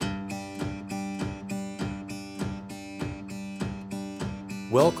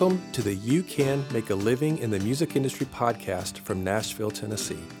Welcome to the You Can Make a Living in the Music Industry podcast from Nashville,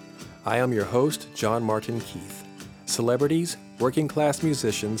 Tennessee. I am your host, John Martin Keith. Celebrities, working class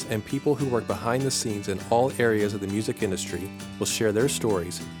musicians, and people who work behind the scenes in all areas of the music industry will share their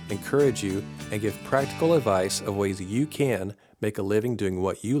stories, encourage you, and give practical advice of ways you can make a living doing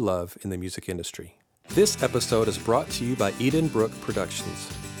what you love in the music industry. This episode is brought to you by Edenbrook Productions.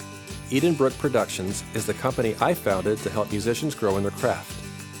 Edenbrook Productions is the company I founded to help musicians grow in their craft.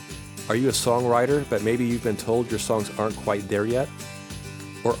 Are you a songwriter, but maybe you've been told your songs aren't quite there yet?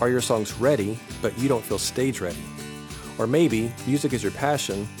 Or are your songs ready, but you don't feel stage ready? Or maybe music is your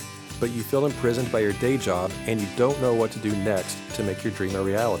passion, but you feel imprisoned by your day job and you don't know what to do next to make your dream a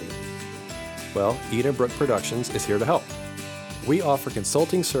reality. Well, Edenbrook Productions is here to help. We offer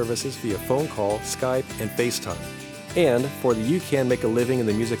consulting services via phone call, Skype, and FaceTime. And for the You Can Make a Living in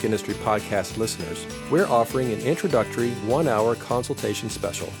the Music Industry podcast listeners, we're offering an introductory 1-hour consultation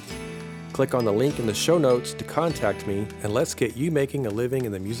special. Click on the link in the show notes to contact me, and let's get you making a living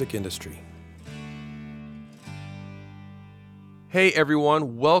in the music industry. Hey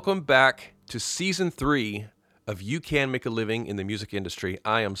everyone, welcome back to Season 3 of You Can Make a Living in the Music Industry.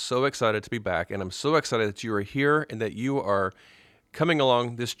 I am so excited to be back, and I'm so excited that you are here and that you are coming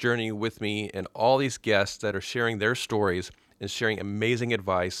along this journey with me and all these guests that are sharing their stories and sharing amazing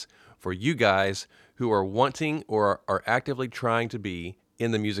advice for you guys who are wanting or are actively trying to be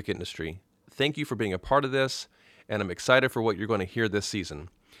in the music industry. Thank you for being a part of this, and I'm excited for what you're going to hear this season.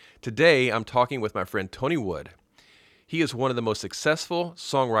 Today, I'm talking with my friend Tony Wood. He is one of the most successful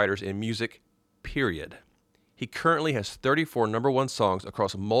songwriters in music, period. He currently has 34 number one songs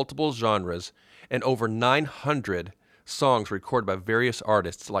across multiple genres and over 900 songs recorded by various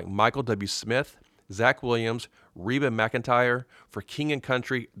artists like Michael W. Smith, Zach Williams, Reba McEntire, For King and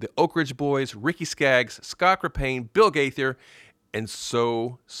Country, the Oak Ridge Boys, Ricky Skaggs, Scott Crepane, Bill Gaither, and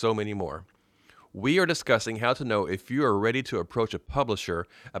so many more. We are discussing how to know if you are ready to approach a publisher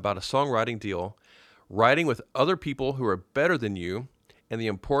about a songwriting deal, writing with other people who are better than you, and the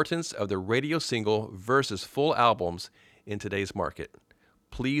importance of the radio single versus full albums in today's market.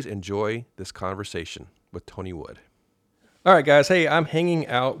 Please enjoy this conversation with Tony Wood. All right, guys. Hey, I'm hanging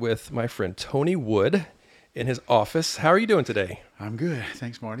out with my friend Tony Wood in his office. How are you doing today? I'm good.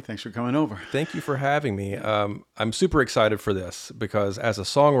 Thanks, Marty. Thanks for coming over. Thank you for having me. I'm super excited for this because as a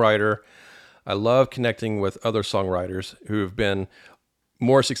songwriter, I love connecting with other songwriters who have been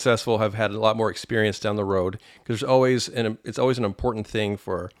more successful, have had a lot more experience down the road. Because it's always an important thing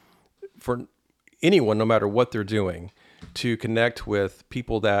for anyone, no matter what they're doing, to connect with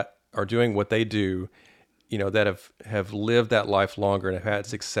people that are doing what they do, you know, that have lived that life longer and have had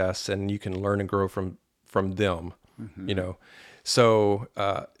success, and you can learn and grow from them, you know. So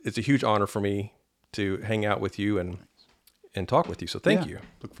it's a huge honor for me to hang out with you and talk with you. So thank you.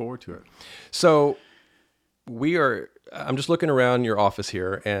 Look forward to it. So I'm just looking around your office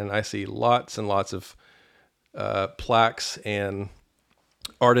here, and I see lots and lots of plaques and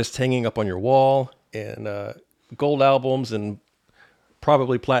artists hanging up on your wall, and gold albums and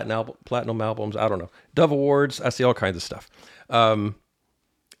probably platinum albums. I don't know. Dove Awards. I see all kinds of stuff.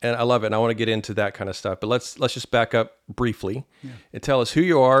 And I love it. And I want to get into that kind of stuff. But let's just back up briefly and tell us who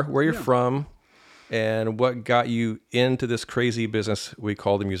you are, where you're from, and what got you into this crazy business we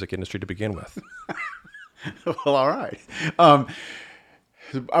call the music industry to begin with. Well, all right.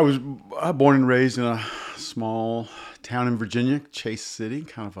 I was born and raised in a small town in Virginia, Chase City,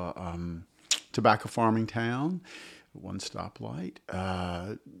 kind of a tobacco farming town. One stoplight.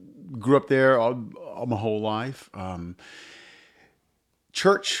 Grew up there all my whole life.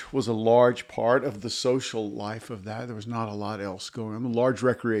 Church was a large part of the social life of that. There was not a lot else going on. A large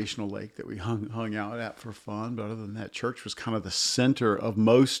recreational lake that we hung out at for fun. But other than that, church was kind of the center of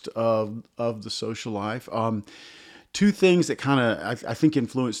most of the social life. Two things that kind of, I think,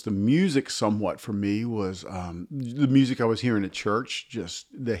 influenced the music somewhat for me was the music I was hearing at church, just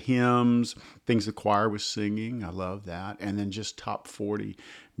the hymns, things the choir was singing. I love that. And then just top 40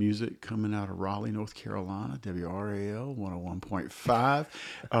 music coming out of Raleigh, North Carolina, WRAL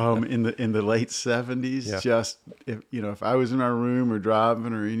 101.5 in the late 70s. Yeah. Just, if I was in my room or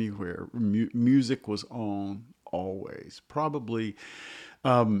driving or anywhere, music was on always. Probably...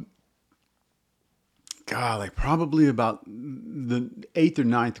 probably about the 8th or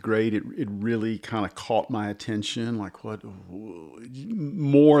 9th grade, it really kind of caught my attention, like what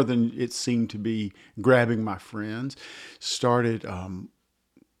more than it seemed to be grabbing my friends. Started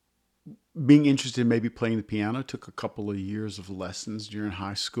being interested in maybe playing the piano. Took a couple of years of lessons during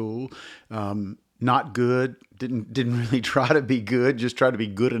high school. not good. Didn't really try to be good. Just tried to be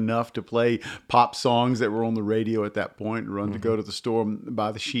good enough to play pop songs that were on the radio at that point. Run to go to the store, and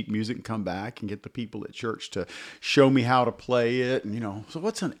buy the sheet music, and come back and get the people at church to show me how to play it. And so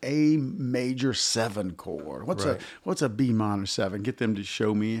what's an A major 7 chord? What's a B minor 7? Get them to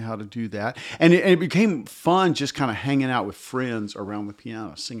show me how to do that. And it became fun, just kind of hanging out with friends around the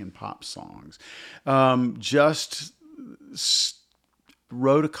piano, singing pop songs.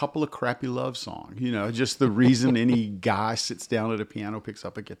 Wrote a couple of crappy love songs, just the reason any guy sits down at a piano, picks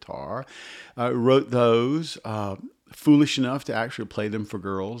up a guitar. Wrote those, foolish enough to actually play them for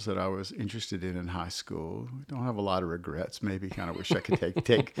girls that I was interested in high school. Don't have a lot of regrets. Maybe kind of wish I could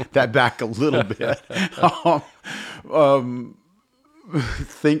take that back a little bit.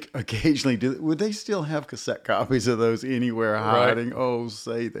 Think occasionally, would they still have cassette copies of those anywhere hiding? Right. Oh,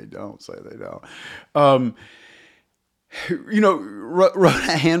 say they don't. Wrote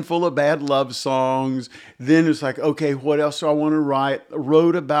a handful of bad love songs. Then it's like, okay, what else do I want to write?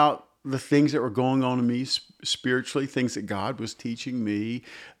 Wrote about the things that were going on in me spiritually, things that God was teaching me.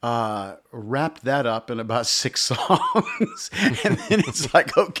 Wrapped that up in about 6 songs. And then it's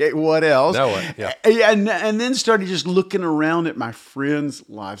like, okay, what else? Now what? Yeah. And then started just looking around at my friends'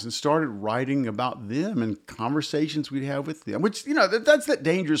 lives and started writing about them and conversations we'd have with them, which, that's the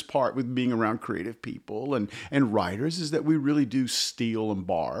dangerous part with being around creative people and writers, is that we really do steal and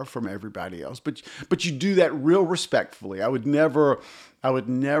borrow from everybody else. But you do that real respectfully. I would never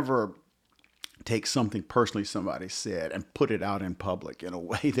take something personally somebody said and put it out in public in a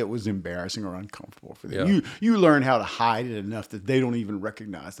way that was embarrassing or uncomfortable for them. Yeah. You learn how to hide it enough that they don't even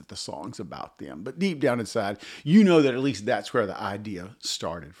recognize that the song's about them. But deep down inside, that at least that's where the idea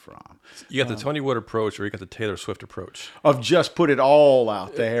started from. You got the Tony Wood approach, or you got the Taylor Swift approach of just put it all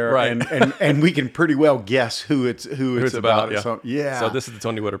out there, right? And we can pretty well guess who it's about. Yeah. So this is the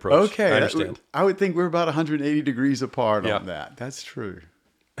Tony Wood approach. Okay, I understand. I would think we're about 180 degrees apart on that. That's true.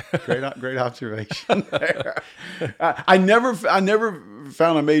 Great observation there. I never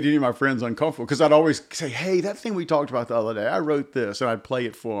found I made any of my friends uncomfortable, because I'd always say, hey, that thing we talked about the other day, I wrote this, and I'd play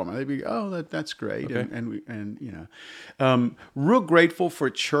it for them. And they'd be, oh, that's great. Okay. Real grateful for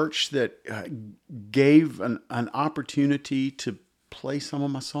a church that gave an opportunity to play some of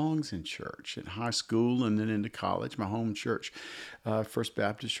my songs in church in high school and then into college. My home church, First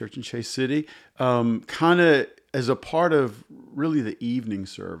Baptist Church in Chase City, kind of as a part of really the evening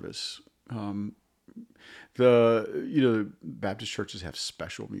service. Baptist churches have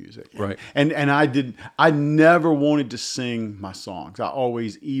special music, right? And I never wanted to sing my songs. I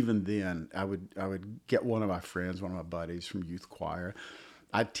always, even then, I would get one of my friends, one of my buddies from youth choir.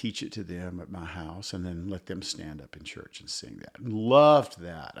 I'd teach it to them at my house, and then let them stand up in church and sing that. Loved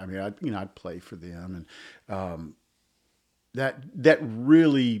that. I mean, I'd play for them, and that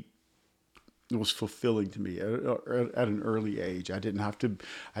really was fulfilling to me at an early age. I didn't have to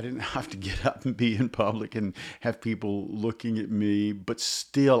get up and be in public and have people looking at me, but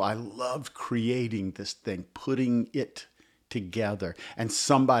still, I loved creating this thing, putting it together, and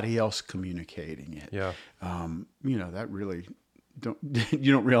somebody else communicating it. Yeah. That really.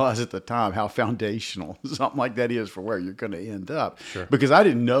 You don't realize at the time how foundational something like that is for where you're going to end up. Sure. Because I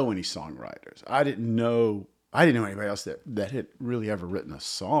didn't know any songwriters. I didn't know anybody else that had really ever written a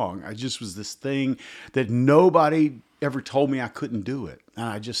song. I just was this thing that nobody ever told me I couldn't do it. And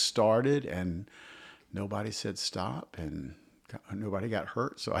I just started, and nobody said stop, and nobody got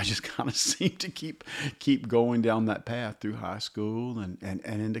hurt. So I just kind of seemed to keep going down that path through high school and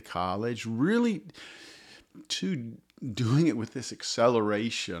into college, really doing it with this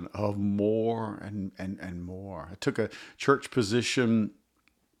acceleration of more and more. I took a church position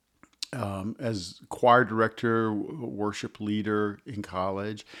as choir director, worship leader in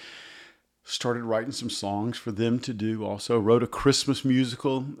college. Started writing some songs for them to do also. Wrote a Christmas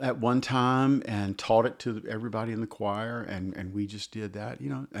musical at one time and taught it to everybody in the choir. And we just did that,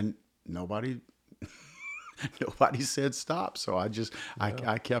 and nobody said stop. So I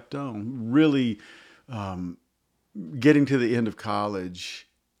kept on. Really, getting to the end of college,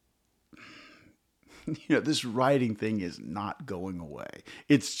 this writing thing is not going away.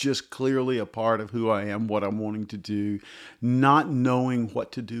 It's just clearly a part of who I am, what I'm wanting to do, not knowing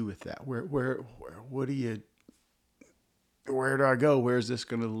what to do with that. Where do I go? Where is this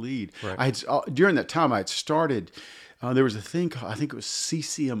going to lead? Right. During that time, I had started, there was a thing called, I think it was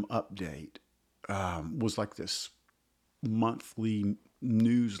CCM Update, was like this monthly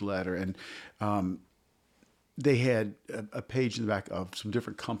newsletter, and they had a page in the back of some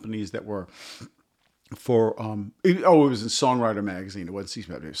different companies that were for, it was in Songwriter Magazine. It wasn't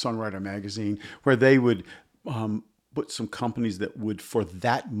CCM Update, Songwriter Magazine, where they would but some companies that would, for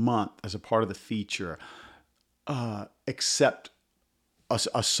that month, as a part of the feature, accept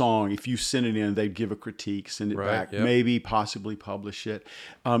a song. If you send it in, they'd give a critique, send it Right, back, yep. maybe possibly publish it.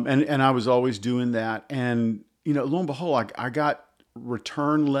 And I was always doing that. And, lo and behold, I got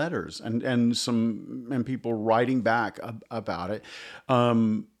return letters and people writing back about it.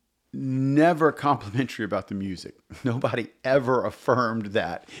 Never complimentary about the music. Nobody ever affirmed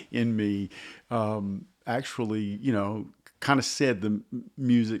that in me. Actually, kind of said the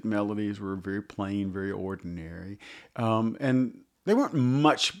music melodies were very plain, very ordinary. And they weren't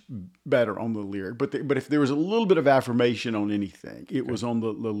much better on the lyric, but if there was a little bit of affirmation on anything, it was on the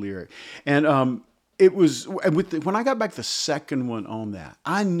lyric. And it was when I got back the second one on that,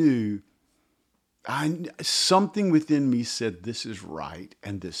 I knew something within me said this is right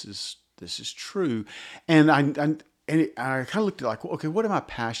and this is true. And I kind of looked at it like, well, okay, what am I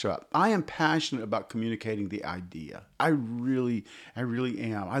passionate about? I am passionate about communicating the idea. I really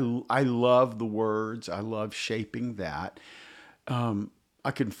am. I love the words. I love shaping that.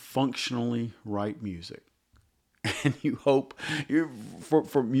 I can functionally write music, and you hope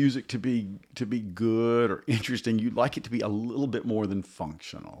for music to be good or interesting. You'd like it to be a little bit more than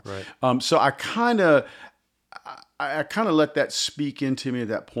functional. Right. So I kind of let that speak into me at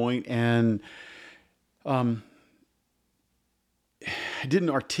that point, and I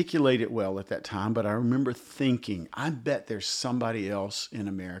didn't articulate it well at that time, but I remember thinking, I bet there's somebody else in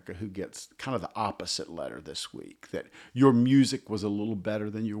America who gets kind of the opposite letter this week, that your music was a little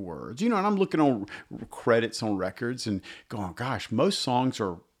better than your words. And I'm looking on credits on records and going, gosh, most songs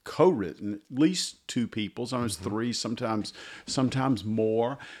are co-written, at least two people, sometimes three, sometimes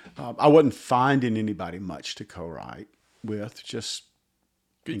more. I wasn't finding anybody much to co-write with, just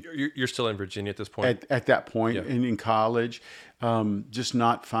You're still in Virginia at this point? at that point, Yeah. and in college, just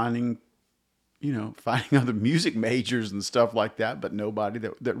not finding other music majors and stuff like that, but nobody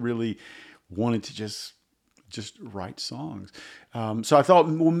that really wanted to just write songs. So I thought,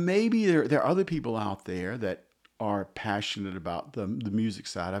 well, maybe there are other people out there that are passionate about the music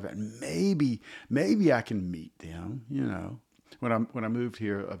side of it, and maybe I can meet them. When I moved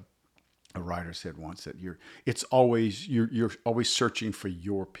here, a writer said once that you're always searching for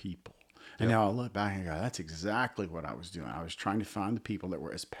your people. And now I look back and go, that's exactly what I was doing. I was trying to find the people that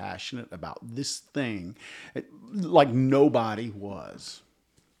were as passionate about this thing like nobody was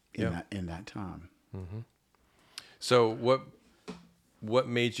in that time. So what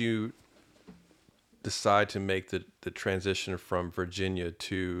made you decide to make the transition from Virginia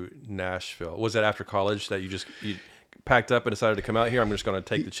to Nashville? Was that after college that you packed up and decided to come out here? I'm just going to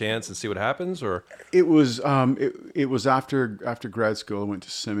take the chance and see what happens, or it was after grad school. I went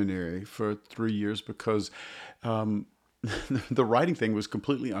to seminary for 3 years because the writing thing was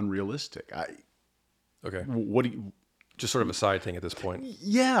completely unrealistic. okay, What do you? just sort of a side thing at this point.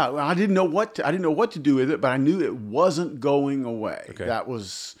 Yeah, I didn't know what to do with it, but I knew it wasn't going away. Okay. That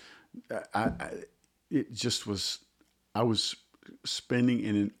was, it just was. I was spending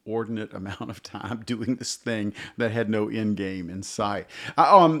an inordinate amount of time doing this thing that had no end game in sight. I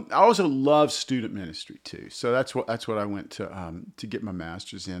also love student ministry too, so that's what I went to get my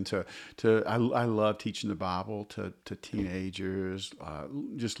master's in. I love teaching the Bible to teenagers,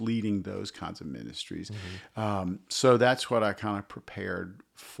 just leading those kinds of ministries. So that's what I kind of prepared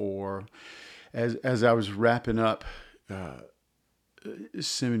for as I was wrapping up.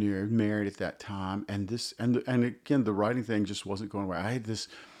 Seminary, married at that time, and again, the writing thing just wasn't going away. I had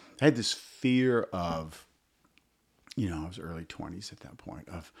this fear of, I was early 20s at that point,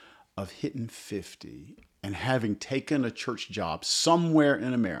 of hitting 50 and having taken a church job somewhere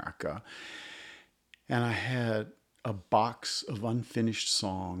in America, and I had a box of unfinished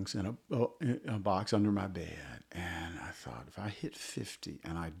songs and a box under my bed, and I thought, if I hit 50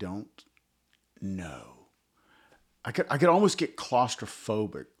 and I don't know, I could almost get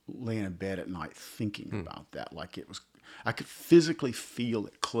claustrophobic laying in bed at night thinking about that. Like I could physically feel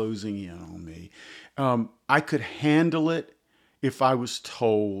it closing in on me. I could handle it if I was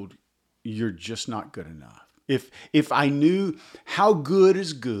told you're just not good enough. If I knew how good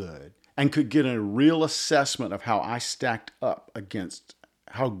is good and could get a real assessment of how I stacked up against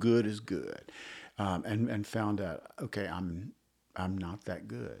how good is good, and found out, okay, I'm not that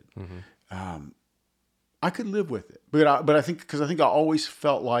good. I could live with it, but I think I always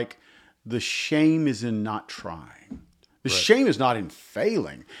felt like the shame is in not trying. The shame is not in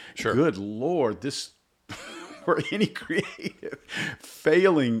failing. Sure. Good Lord, this for any creative,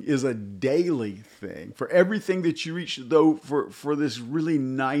 failing is a daily thing. For everything that you reach, though, for this really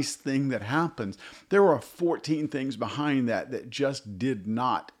nice thing that happens, there are 14 things behind that just did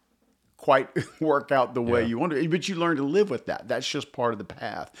not quite work out the way Yeah. you want to, but you learn to live with that. That's just part of the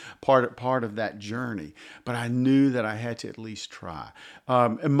path, part of that journey. But I knew that I had to at least try.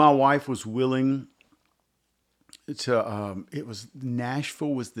 And my wife was willing to, it was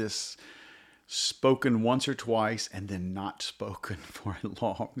Nashville was this spoken once or twice and then not spoken for a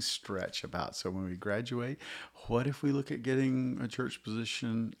long stretch about. So when we graduate, what if we look at getting a church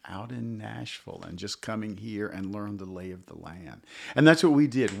position out in Nashville and just coming here and learn the lay of the land? And that's what we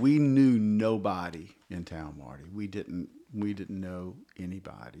did. We knew nobody in town, Marty. We didn't know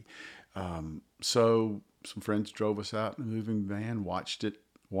anybody. So some friends drove us out in a moving van, watched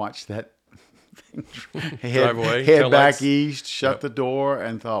that Drive away, head tail back lights. east, shut Yep. the door,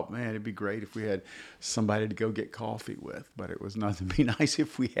 and thought, man, it'd be great if we had somebody to go get coffee with. But it was not to be nice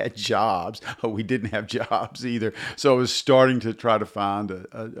if we had jobs. We didn't have jobs either. So I was starting to try to find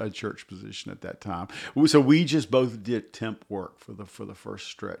a church position at that time. So we just both did temp work for the first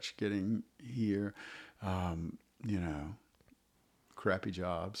stretch getting here. You know, crappy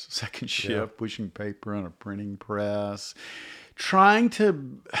jobs, second shift, pushing paper on a printing press, trying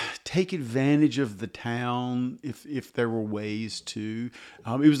to take advantage of the town if there were ways to.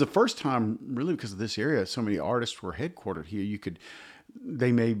 It was the first time, really, because of this area, so many artists were headquartered here.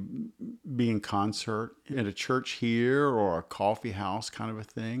 They may be in concert at a church here or a coffee house kind of a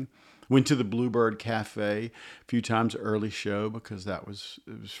thing. Went to the Bluebird Cafe a few times, early show, because it was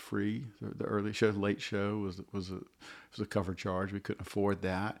free. The early show, late show was a cover charge. We couldn't afford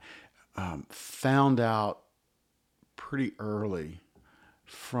that. Found out pretty early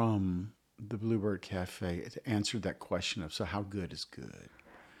from the Bluebird Cafe, it answered that question of, so how good is good?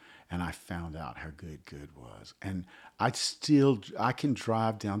 And I found out how good was. And I can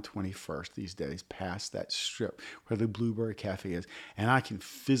drive down 21st these days past that strip where the Bluebird Cafe is, and I can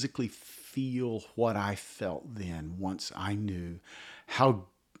physically feel what I felt then once I knew how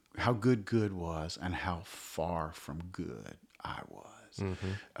good was and how far from good I was.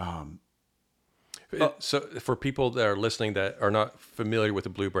 So for people that are listening that are not familiar with the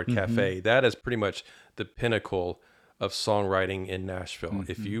Bluebird Cafe, that is pretty much the pinnacle of songwriting in Nashville.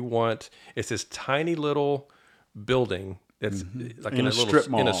 If you want, it's this tiny little building that's like in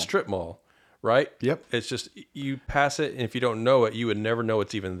a strip mall, right? Yep. It's just, you pass it, and if you don't know it, you would never know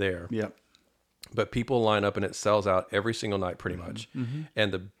it's even there. Yep. But people line up and it sells out every single night pretty much.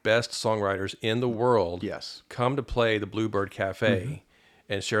 And the best songwriters in the world come to play the Bluebird Cafe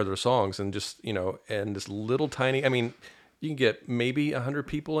and share their songs, and just, and this little tiny, I mean, you can get maybe 100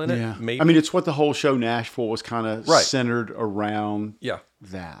 people in it. Yeah. Maybe. I mean, it's what the whole show Nashville was kind of centered around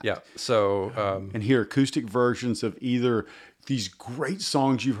that. Yeah. So, and hear acoustic versions of either these great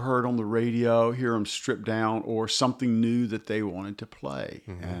songs you've heard on the radio, hear them stripped down, or something new that they wanted to play.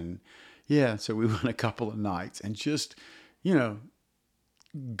 And so we went a couple of nights and just,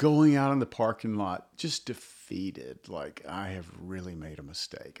 going out in the parking lot, just defeated. Like, I have really made a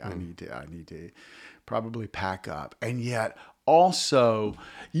mistake. I need to probably pack up. And yet also,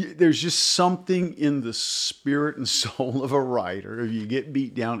 there's just something in the spirit and soul of a writer. You get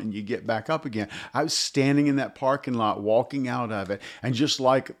beat down and you get back up again. I was standing in that parking lot, walking out of it, and just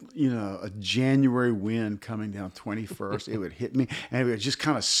like, a January wind coming down 21st, it would hit me and it would just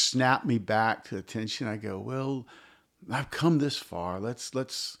kind of snap me back to attention. I go, well, I've come this far.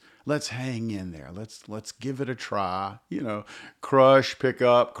 Let's hang in there. Let's give it a try. Crush, pick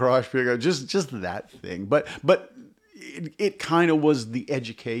up, just that thing. But it kind of was the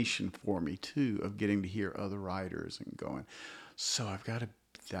education for me too, of getting to hear other writers and going, so I've got to.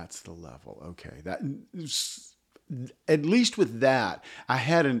 That's the level. Okay, that. At least with that, I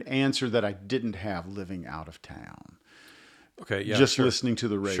had an answer that I didn't have living out of town. okay, yeah, Just sure. listening to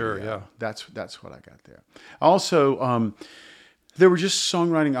the radio. Sure, yeah. That's what I got there. Also, there were just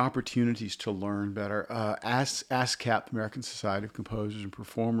songwriting opportunities to learn better. ASCAP, the American Society of Composers and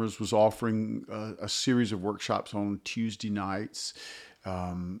Performers, was offering a series of workshops on Tuesday nights,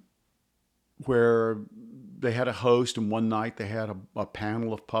 where they had a host, and one night they had a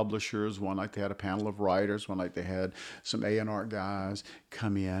panel of publishers, one night they had a panel of writers, one night they had some A&R guys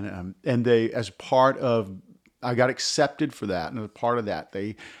come in, and they, as part of, I got accepted for that, and as part of that,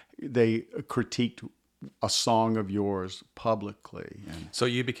 they critiqued a song of yours publicly. And So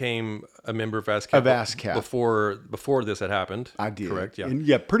you became a member of ASCAP, Of ASCAP. before this had happened. I did. Correct. Yeah.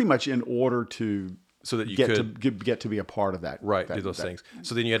 And pretty much in order to So that you get could to be a part of that. do that- those that things.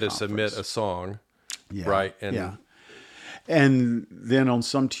 So then you had to submit a song, Yeah, right? And yeah. And then on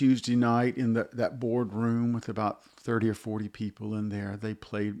some Tuesday night in that boardroom with about 30 or 40 people in there, they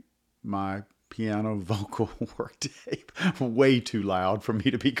played my piano vocal work tape way too loud for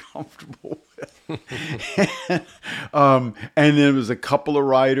me to be comfortable with. And then it was a couple of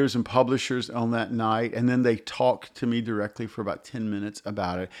writers and publishers on that night. And then they talked to me directly for about 10 minutes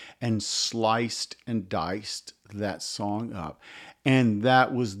about it and sliced and diced that song up. And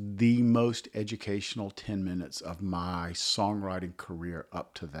that was the most educational 10 minutes of my songwriting career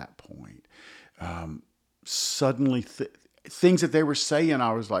up to that point. Suddenly, things that they were saying,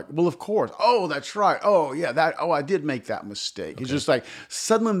 I was like, well, of course. Oh, that's right. Oh, yeah, I did make that mistake. Okay. It's just like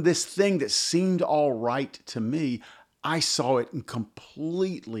suddenly this thing that seemed all right to me, I saw it in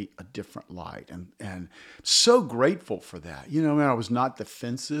completely a different light, and so grateful for that. You know, I was not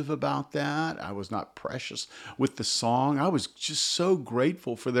defensive about that. I was not precious with the song. I was just so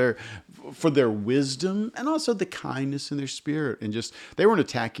grateful for their wisdom and also the kindness in their spirit. And just, they weren't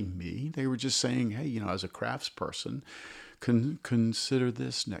attacking me. They were just saying, hey, as a craftsperson, consider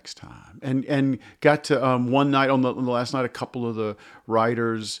this next time. And got to one night on the last night, a couple of the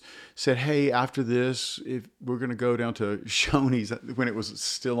writers said, hey, after this, if we're going to go down to Shoney's when it was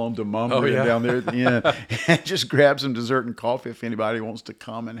still on Demumber down there at the end, and just grab some dessert and coffee if anybody wants to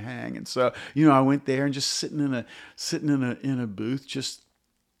come and hang. And so, I went there and just sitting in a booth, just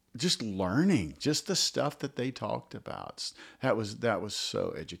learning just the stuff that they talked about. That was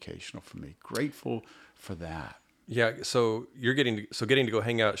so educational for me. Grateful for that. Yeah, so getting to go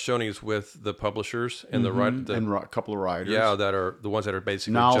hang out at Shoney's with the publishers and and a couple of writers. Yeah, that are the ones that are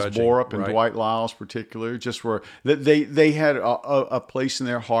basically Niles judging. Borup and Dwight Lyles, particularly, just were they had a place in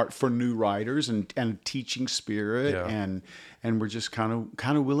their heart for new writers and a teaching spirit, and were just kind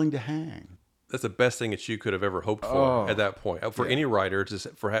of willing to hang. That's the best thing that you could have ever hoped for at that point. For any writer,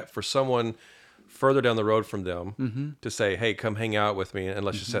 for someone further down the road from them to say, hey, come hang out with me and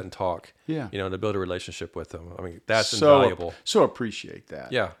let's just sit and talk. Yeah. To build a relationship with them. I mean, that's invaluable. So appreciate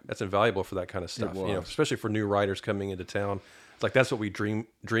that. Yeah, that's invaluable for that kind of stuff. Especially for new writers coming into town. It's like that's what we dream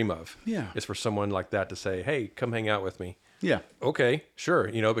of. Yeah. Is for someone like that to say, hey, come hang out with me. Yeah. Okay,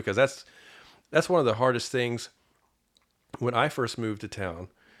 sure. Because that's one of the hardest things. When I first moved to town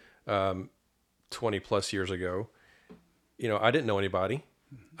 20 plus years ago, I didn't know anybody.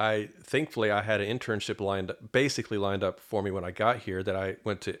 Thankfully I had an internship lined up for me when I got here that I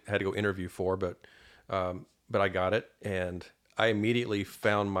had to go interview for, but I got it, and I immediately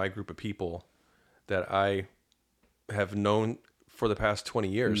found my group of people that I have known for the past 20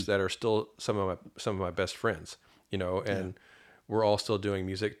 years that are still some of my best friends, and we're all still doing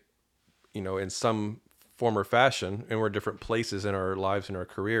music, in some form or fashion, and we're at different places in our lives and our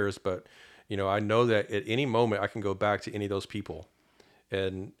careers, but I know that at any moment I can go back to any of those people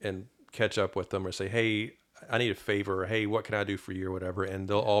and catch up with them or say, hey, I need a favor, or hey, what can I do for you, or whatever, and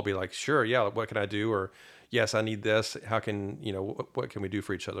they'll all be like, sure, yeah, what can I do, or yes, I need this, how can what can we do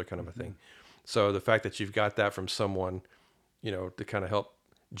for each other, kind of a thing. So the fact that you've got that from someone, to kind of help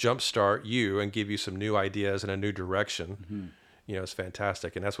jumpstart you and give you some new ideas and a new direction, is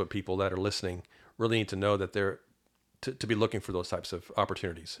fantastic. And that's what people that are listening really need to know, that they're to be looking for those types of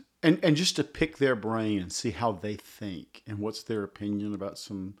opportunities. And just to pick their brain and see how they think and what's their opinion about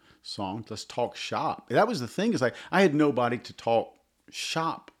some songs. Let's talk shop. That was the thing, is like I had nobody to talk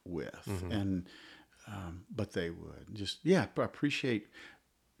shop with, and but they would just I appreciate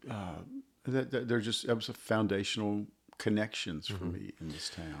that was a foundational connections for me in this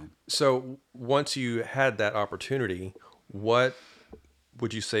town. So once you had that opportunity, what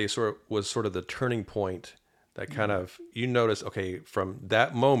would you say was sort of the turning point that kind of, you notice, okay, from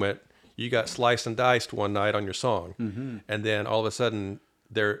that moment you got sliced and diced one night on your song, and then all of a sudden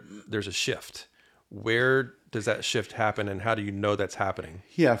there's a shift. Where does that shift happen, and how do you know that's happening?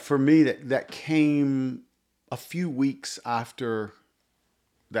 Yeah, for me that came a few weeks after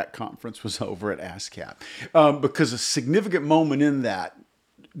that conference was over at ASCAP, because a significant moment in that,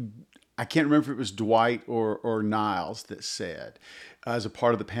 I can't remember if it was Dwight or Niles that said, as a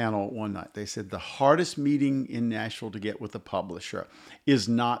part of the panel one night, they said the hardest meeting in Nashville to get with a publisher is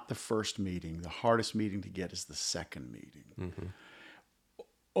not the first meeting. The hardest meeting to get is the second meeting.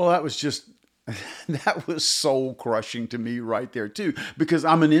 Well, that was soul crushing to me right there too, because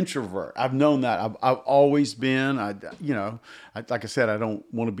I'm an introvert. I've known that. I've always been. Like I said, I don't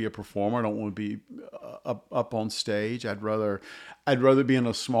want to be a performer. I don't want to be up on stage. I'd rather be in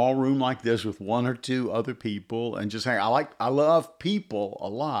a small room like this with one or two other people and just hang. I love people a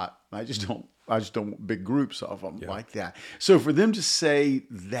lot. I just don't want big groups of them like that. So for them to say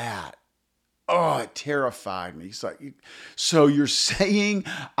that, it terrified me. It's like, so you're saying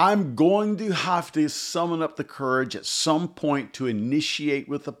I'm going to have to summon up the courage at some point to initiate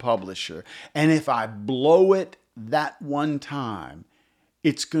with the publisher. And if I blow it that one time,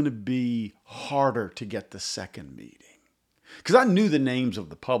 it's going to be harder to get the second meeting. Because I knew the names of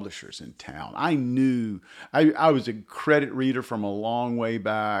the publishers in town. I was a credit reader from a long way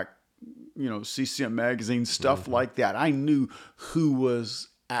back, CCM Magazine, stuff like that. I knew who was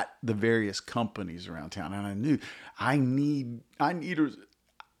at the various companies around town. And I knew I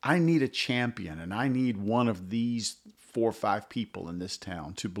need a champion, and I need one of these 4 or 5 people in this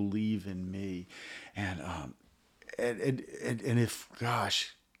town to believe in me. And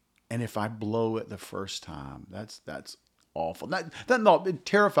if I blow it the first time, that's awful. It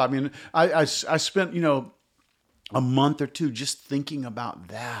terrified me. And I spent, a month or two just thinking about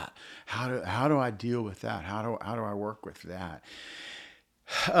that. How do I deal with that? How do I work with that?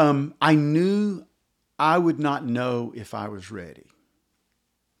 I knew I would not know if I was ready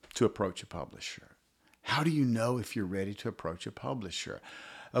to approach a publisher. How do you know if you're ready to approach a publisher?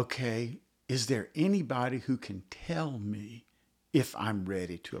 Okay, is there anybody who can tell me if I'm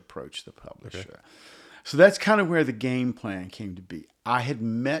ready to approach the publisher? Okay. So that's kind of where the game plan came to be. I had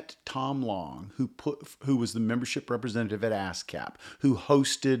met Tom Long, who was the membership representative at ASCAP, who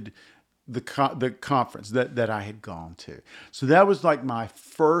hosted the conference that I had gone to. So that was like my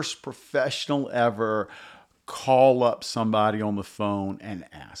first professional ever call up somebody on the phone and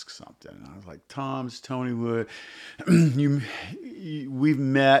ask something. And I was like, Tom, it's Tony Wood. We've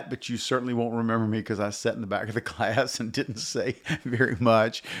met, but you certainly won't remember me because I sat in the back of the class and didn't say very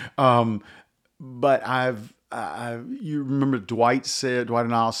much. But you remember Dwight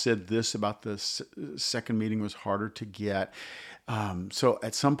and I said this about the second meeting was harder to get. So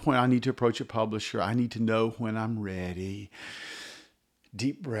at some point I need to approach a publisher. I need to know when I'm ready.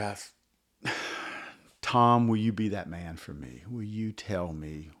 Deep breath. Tom, will you be that man for me? Will you tell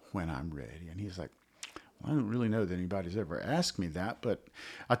me when I'm ready? And he's like, well, I don't really know that anybody's ever asked me that, but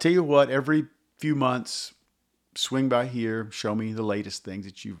I'll tell you what, every few months, swing by here, show me the latest things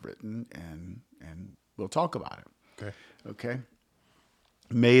that you've written, and we'll talk about it. Okay.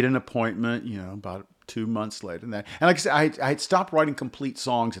 Made an appointment, about 2 months later. And like I said, I had stopped writing complete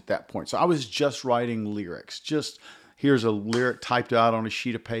songs at that point. So I was just writing lyrics. Just here's a lyric typed out on a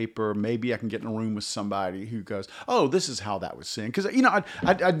sheet of paper. Maybe I can get in a room with somebody who goes, oh, this is how that was sung. Because,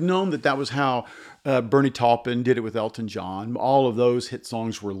 I'd known that was how Bernie Taupin did it with Elton John. All of those hit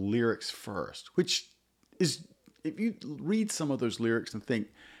songs were lyrics first, which is, if you read some of those lyrics and think,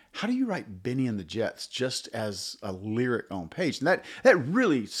 how do you write Benny and the Jets just as a lyric on page? And that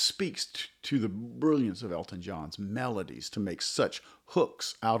really speaks to the brilliance of Elton John's melodies to make such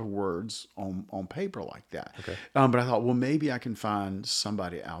hooks out of words on paper like that. Okay. But I thought, well, maybe I can find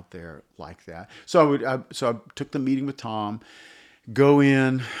somebody out there like that. So I took the meeting with Tom, go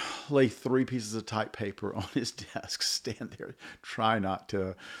in, lay 3 pieces of type paper on his desk, stand there, try not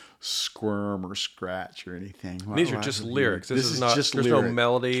to squirm or scratch or anything. These are just lyrics. This is not. Just there's lyric. no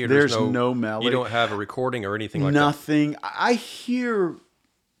melody. Or there's no melody. You don't have a recording or anything like Nothing. I hear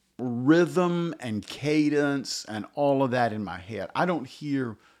rhythm and cadence and all of that in my head. I don't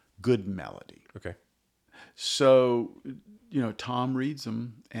hear good melody. Okay. So, Tom reads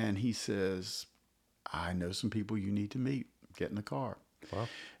them and he says, I know some people you need to meet. Get in the car. Wow.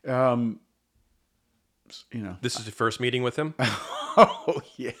 This is the first meeting with him? Oh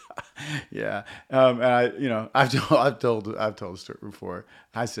yeah. And I've told the story before.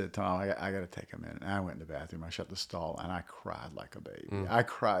 I said, Tom, I got to take a minute. And I went in the bathroom. I shut the stall, and I cried like a baby. I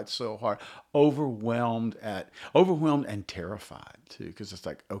cried so hard, overwhelmed and terrified too, because it's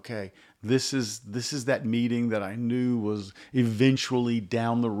like, okay, this is that meeting that I knew was eventually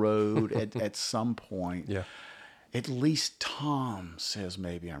down the road at some point. Yeah. At least Tom says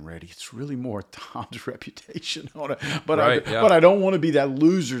maybe I'm ready. It's really more Tom's reputation on it. But I don't want to be that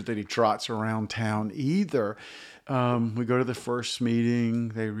loser that he trots around town either. We go to the first meeting.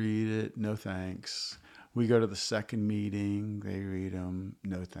 They read it. No thanks. We go to the second meeting. They read them.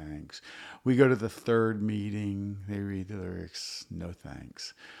 No thanks. We go to the third meeting. They read the lyrics. No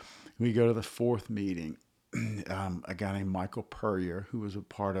thanks. We go to the fourth meeting. A guy named Michael Purrier, who was a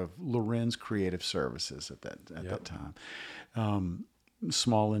part of Lorenz Creative Services at that time.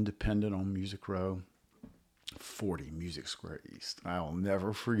 Small independent on Music Row, 40 Music Square East. I'll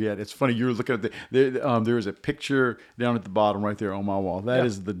never forget. It's funny, you're looking at there is a picture down at the bottom right there on my wall. That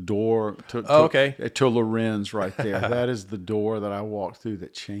is the door to Lorenz right there. That is the door that I walked through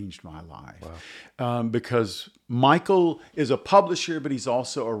that changed my life. Wow. Because Michael is a publisher, but he's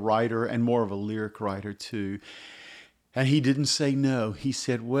also a writer and more of a lyric writer too. And he didn't say no. He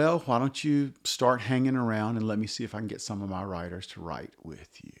said, well, why don't you start hanging around and let me see if I can get some of my writers to write with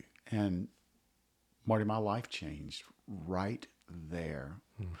you. And Marty, my life changed right there.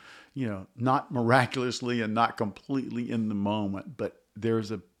 Not miraculously and not completely in the moment, but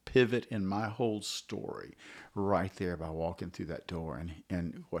there's a pivot in my whole story right there by walking through that door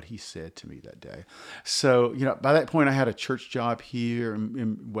and what he said to me that day. So, by that point I had a church job here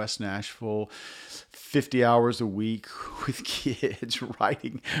in West Nashville, 50 hours a week with kids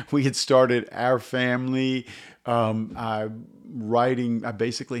writing. We had started Our Family. I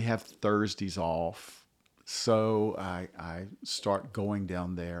basically have Thursdays off. So I start going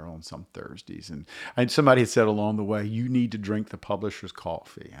down there on some Thursdays. And somebody had said along the way, you need to drink the publisher's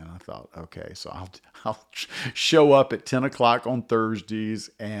coffee. And I thought, okay, so I'll show up at 10 o'clock on Thursdays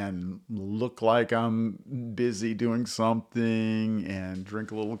and look like I'm busy doing something and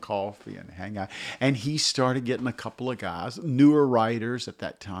drink a little coffee and hang out. And he started getting a couple of guys, newer writers at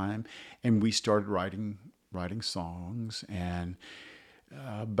that time, and we started writing songs. And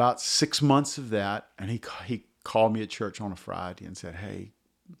about 6 months of that, and he called me at church on a Friday and said, "Hey,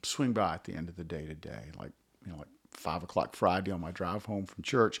 swing by at the end of the day today, like 5 o'clock Friday on my drive home from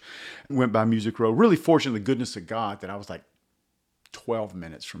church." Went by Music Row. Really fortunate, the goodness of God, that I was like 12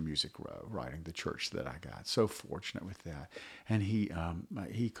 minutes from Music Row, writing the church that I got. So fortunate with that. And he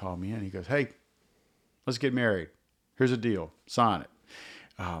called me in. He goes, "Hey, let's get married. Here's a deal. Sign it."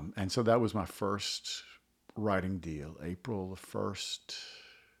 And so that was my first writing deal, April the 1st,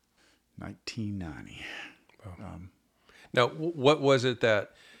 1990. Wow. Now, what was it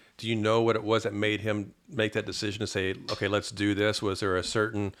do you know what it was that made him make that decision to say, okay, let's do this? Was there a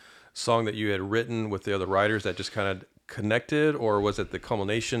certain song that you had written with the other writers that just kind of connected, or was it the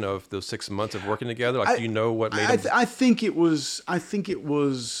culmination of those 6 months of working together? Do you know what made him? I think it was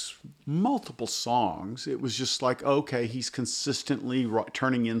multiple songs. It was just like, okay, he's consistently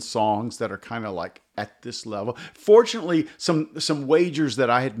turning in songs that are kind of like at this level. Fortunately, some wagers that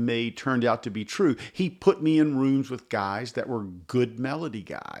I had made turned out to be true. He put me in rooms with guys that were good melody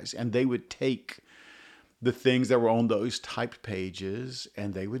guys, and they would take the things that were on those typed pages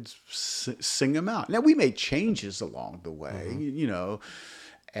and they would sing them out. Now, we made changes along the way,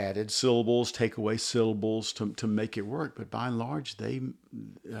 added syllables, take away syllables to make it work. But by and large, they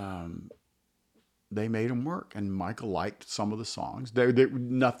made them work. And Michael liked some of the songs.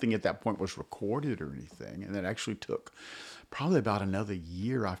 Nothing at that point was recorded or anything. And it actually took probably about another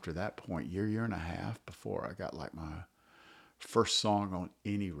year after that point, year and a half, before I got like my first song on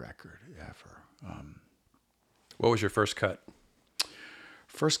any record ever. What was your first cut?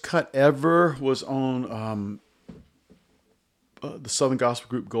 First cut ever was on the Southern Gospel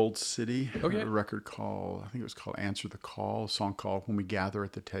group Gold City. Okay. A record called, I think it was called Answer the Call, a song called When We Gather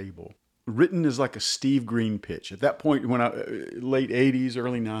at the Table. Written as like a Steve Green pitch. At that point, when late 80s,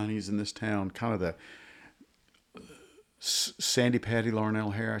 early 90s in this town, kind of the Sandy Patty,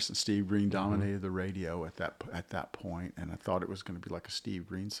 Larnell Harris, and Steve Green dominated the radio at that point, and I thought it was going to be like a Steve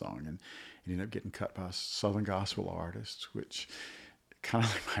Green song, and it ended up getting cut by Southern Gospel artists, which kind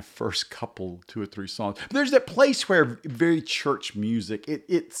of like my first couple, 2 or 3 songs. But there's that place where very church music,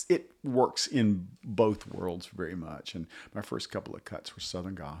 it works in both worlds very much, and my first couple of cuts were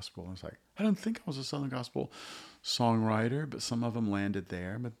Southern Gospel. I was like, I don't think I was a Southern Gospel songwriter, but some of them landed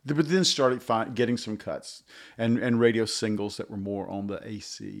there. But then started getting some cuts and radio singles that were more on the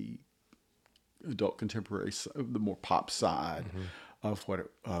AC adult contemporary, the more pop side of what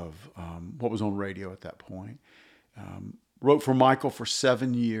was on radio at that point. Wrote for Michael for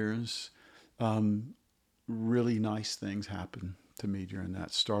 7 years. Really nice things happened to me during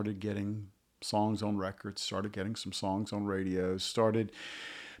that. Started getting songs on records, started getting some songs on radio, started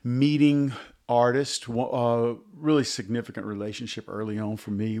meeting artists. A really significant relationship early on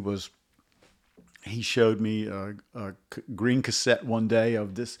for me was he showed me a green cassette one day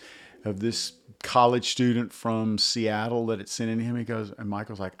of this college student from Seattle that had sent in him. He goes, and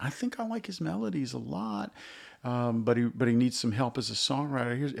Michael's like, I think I like his melodies a lot. But he needs some help as a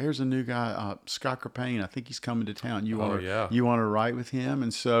songwriter. Here's a new guy, Scott Crepane. I think he's coming to town. You want to write with him?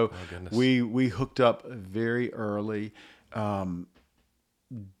 And so we hooked up very early,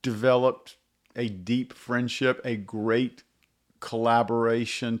 developed a deep friendship, a great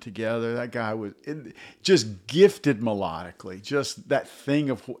collaboration together. That guy was just gifted melodically, just that thing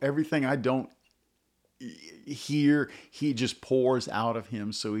of everything I don't hear, he just pours out of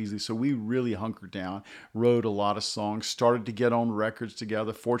him so easily. So we really hunkered down, wrote a lot of songs, started to get on records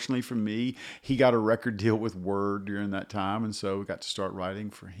together. Fortunately for me, he got a record deal with Word during that time, and so we got to start writing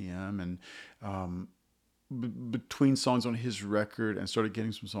for him. And between songs on his record and started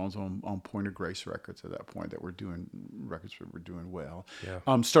getting some songs on Point of Grace Records at that point that were doing well.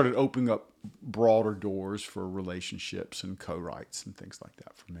 Yeah. Started opening up broader doors for relationships and co-writes and things like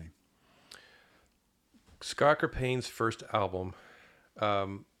that for me. Scott Crepane's first album,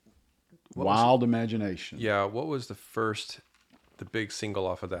 Wild Imagination. Yeah, what was the first the big single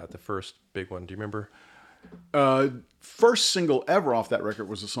off of that, the first big one. Do you remember? First single ever off that record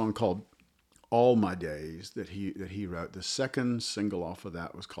was a song called "All My Days" that he wrote. The second single off of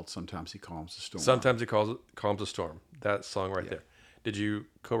that was called "Sometimes He Calms the Storm." Sometimes He calms the storm. That song right there. Did you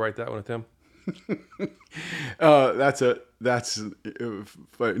co-write that one with him?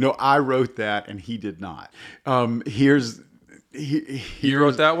 No, I wrote that and he did not. You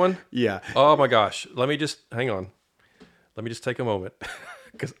wrote that one? Yeah. Oh my gosh. Hang on. Let me just take a moment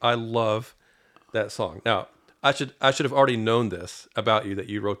because I love that song. Now, I should have already known this about you, that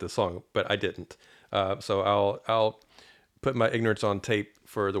you wrote this song, but I didn't. So I'll put my ignorance on tape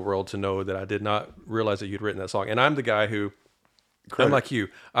for the world to know that I did not realize that you'd written that song. And I'm the guy who, I'm like you,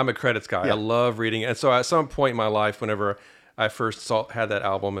 I'm a credits guy. Yeah. I love reading. And so at some point in my life, whenever I first had that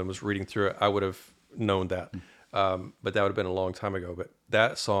album and was reading through it, I would have known that. But that would have been a long time ago. But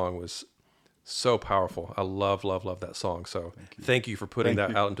that song was so powerful. I love that song. So thank you for putting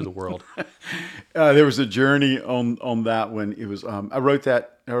that out into the world. There was a journey on that one. It was I wrote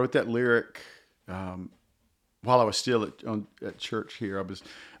that lyric while I was still at church here. I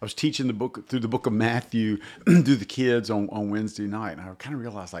was teaching through the book of Matthew to the kids on Wednesday night, and I kind of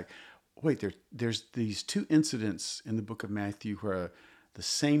realized, like, wait, there's these two incidents in the book of Matthew where the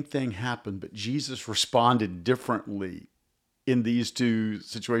same thing happened, but Jesus responded differently in these two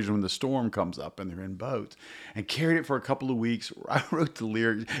situations when the storm comes up and they're in boats, and carried it for a couple of weeks. I wrote the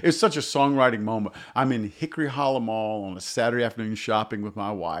lyrics. It was such a songwriting moment. I'm in Hickory Hollow Mall on a Saturday afternoon shopping with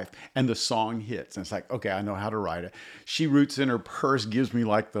my wife, and the song hits. And it's like, okay, I know how to write it. She roots in her purse, gives me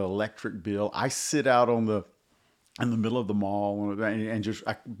like the electric bill. I sit out in the middle of the mall and just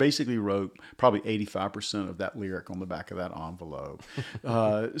I basically wrote probably 85% of that lyric on the back of that envelope.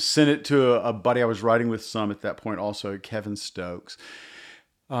 Sent it to a buddy I was writing with some at that point, also Kevin Stokes.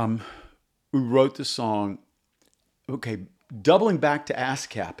 We wrote the song. Okay, doubling back to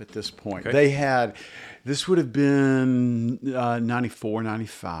ASCAP at this point. Okay. This would have been 94,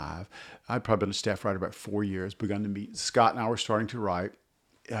 95. I'd probably been a staff writer about 4 years, begun to meet. Scott and I were starting to write.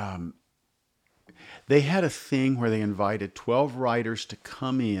 They had a thing where they invited 12 writers to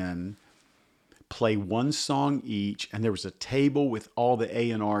come in, play one song each, and there was a table with all the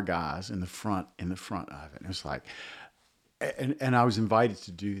A&R guys in the front of it. And it was like, and I was invited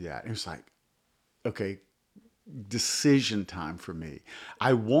to do that. It was like, okay, decision time for me.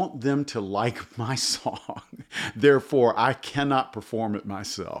 I want them to like my song. Therefore, I cannot perform it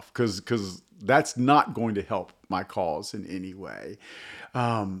myself because that's not going to help my cause in any way.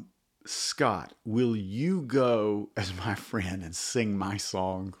 Scott, will you go as my friend and sing my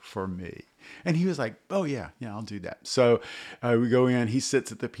song for me? And he was like, oh yeah, I'll do that. So we go in, he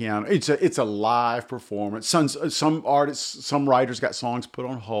sits at the piano. It's a live performance. Some artists, some writers got songs put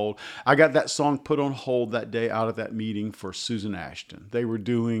on hold. I got that song put on hold that day out of that meeting for Susan Ashton. They were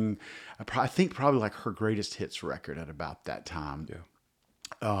doing, I think probably like her greatest hits record at about that time. Yeah.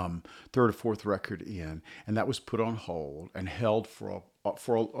 Third or fourth record in, and that was put on hold and held for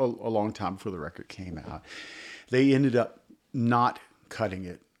a long time before the record came out. They ended up not cutting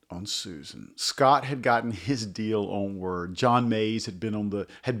it on Susan. Scott had gotten his deal on Word. John Mays had been on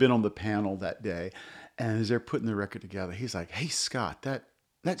the panel that day, and as they're putting the record together, he's like, "Hey Scott,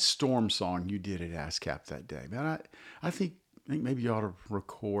 that Storm song you did at ASCAP that day, man, I think maybe you ought to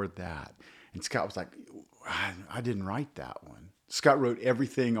record that." And Scott was like, "I didn't write that one." Scott wrote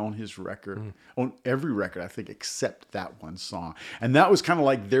everything on his record, on every record, I think, except that one song. And that was kind of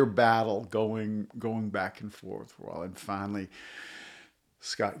like their battle going back and forth for a while. And finally,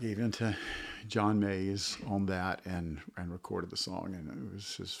 Scott gave in to John Mays on that and recorded the song. And it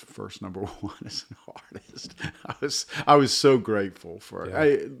was his first number one as an artist. I was so grateful for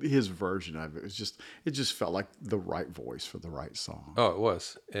his version of it. It just felt like the right voice for the right song. Oh, it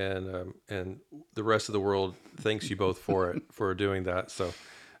was. And the rest of the world thanks you both for it, for doing that. So,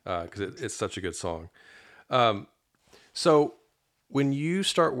 because it's such a good song. So when you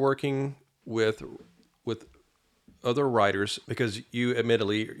start working with other writers, because you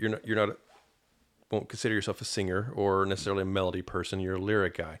admittedly you're not won't consider yourself a singer or necessarily a melody person, you're a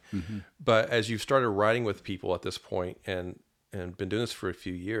lyric guy. Mm-hmm. But as you've started writing with people at this point and been doing this for a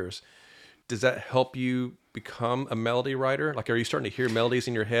few years, does that help you become a melody writer? Like, are you starting to hear melodies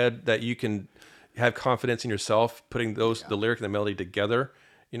in your head that you can have confidence in yourself putting the lyric and the melody together,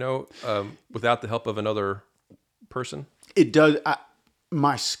 without the help of another person? It does.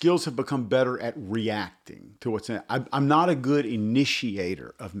 My skills have become better at reacting to what's in it. I'm not a good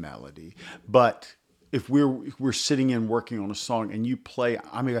initiator of melody, but if we're sitting in working on a song and you play,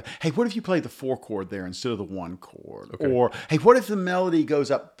 I mean, hey, what if you play the 4 chord there instead of the 1 chord? Okay. Or hey, what if the melody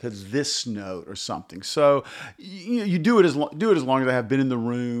goes up to this note or something? So you do it as long as I have been in the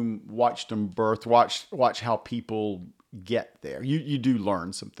room, watched them birth, watch how people get there. You do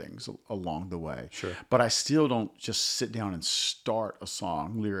learn some things along the way. Sure. But I still don't just sit down and start a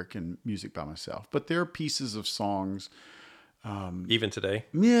song, lyric and music by myself. But there are pieces of songs. Even today?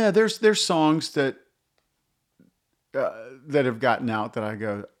 Yeah, there's songs that have gotten out that I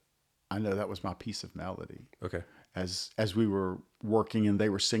go, I know that was my piece of melody. Okay. As we were working and they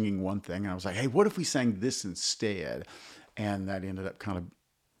were singing one thing, and I was like, hey, what if we sang this instead? And that ended up kind of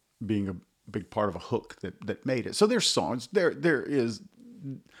being a big part of a hook that made it. So there's songs there is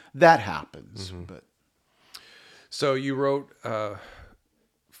that happens. But So you wrote for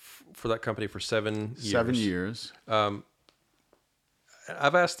that company for 7 years. 7 years.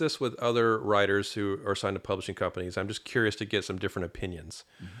 I've asked this with other writers who are signed to publishing companies. I'm just curious to get some different opinions.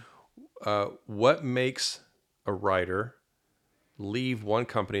 What makes a writer leave one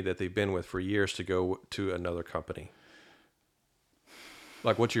company that they've been with for years to go to another company?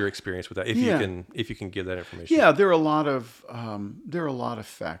 Like, what's your experience with that? If you can give that information. Yeah, there are a lot of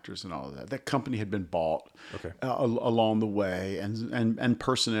factors in all of that. That company had been bought along the way, and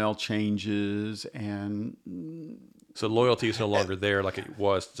personnel changes, and so loyalty is no longer there like it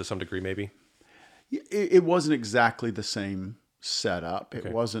was to some degree, maybe. it wasn't exactly the same setup. Okay.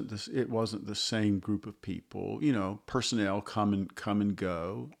 It wasn't the same group of people. Personnel come and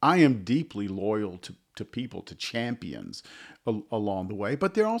go. I am deeply loyal to people, to champions along the way.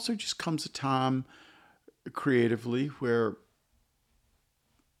 But there also just comes a time creatively where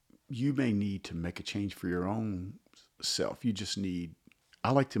you may need to make a change for your own self. You just need,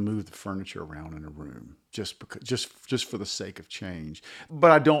 I like to move the furniture around in a room just for the sake of change.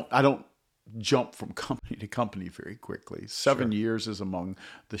 But I don't jump from company to company very quickly. 7 years is among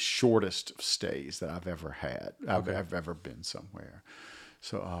the shortest stays that I've ever had. I've ever been somewhere.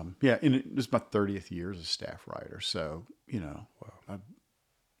 So, and this is my 30th year as a staff writer. So, I've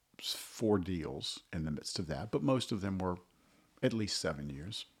 4 deals in the midst of that, but most of them were at least 7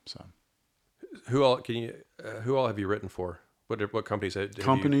 years. So, Who all have you written for? What companies?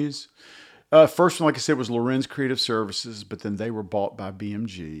 Companies. First one, like I said, was Lorenz Creative Services, but then they were bought by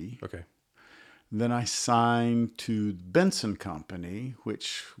BMG. Okay. Then I signed to Benson Company,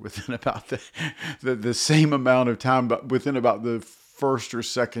 which within about the same amount of time, but within about the first or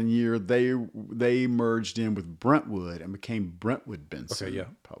second year, they merged in with Brentwood and became Brentwood Benson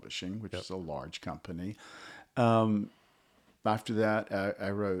Publishing, which is a large company. After that, I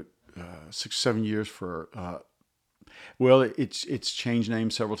wrote 6-7 years for. It's changed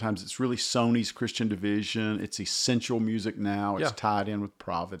names several times. It's really Sony's Christian division. It's Essential Music now. It's tied in with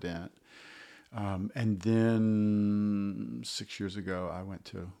Provident. And then 6 years ago, I went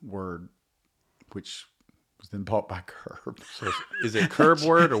to Word, which was then bought by Curb. So is it Curb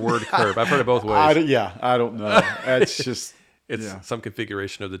Word or Word Curb? I've heard it both ways. I don't know. It's just some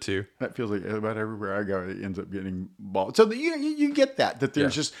configuration of the two. That feels like about everywhere I go, it ends up getting bought. So you get that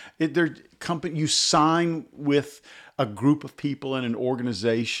there's company. You sign with a group of people in an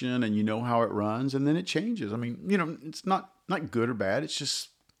organization, and you know how it runs, and then it changes. I mean, it's not good or bad. It's just.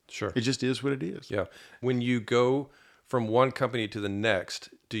 Sure. It just is what it is. Yeah. When you go from one company to the next,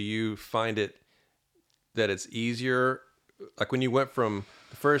 do you find it that it's easier? Like when you went from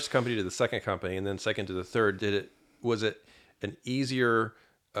the first company to the second company and then second to the third, was it an easier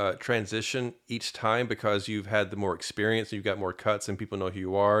transition each time because you've had the more experience, you've got more cuts and people know who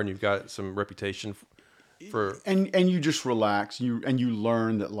you are and you've got some reputation for... And you just relax and you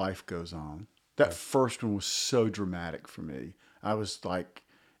learn that life goes on. That first one was so dramatic for me. I was like...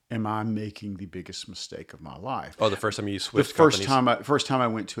 Am I making the biggest mistake of my life? Oh, the first time you switched companies? First time I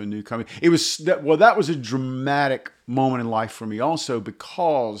went to a new company. It was that was a dramatic moment in life for me also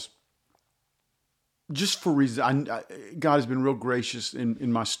because just for reasons, God has been real gracious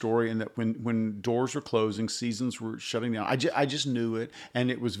in my story, and that when doors were closing, seasons were shutting down, I just knew it,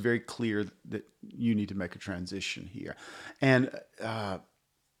 and it was very clear that you need to make a transition here. And that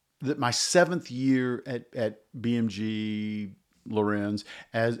my 7th year at BMG Lorenz,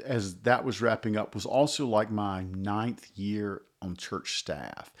 as that was wrapping up, was also like my 9th year on church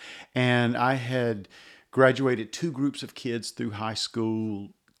staff. And I had graduated 2 groups of kids through high school,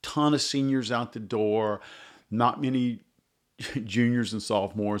 ton of seniors out the door, not many juniors and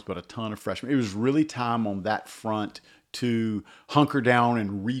sophomores, but a ton of freshmen. It was really time on that front to hunker down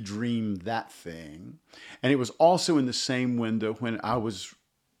and redream that thing. And it was also in the same window when I was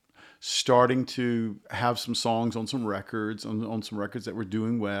starting to have some songs on some records, on some records that were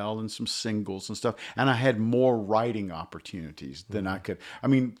doing well, and some singles and stuff. And I had more writing opportunities than I could. I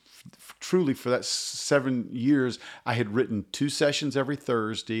mean, truly, for that 7 years, I had written 2 sessions every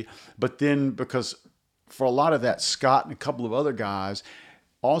Thursday. But then, because for a lot of that, Scott and a couple of other guys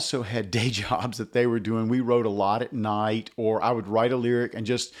also had day jobs that they were doing. We wrote a lot at night, or I would write a lyric and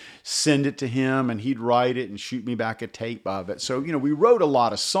just send it to him, and he'd write it and shoot me back a tape of it. So, we wrote a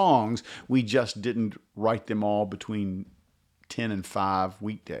lot of songs. We just didn't write them all between 10 and 5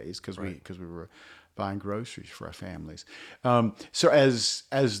 weekdays because we were buying groceries for our families. So as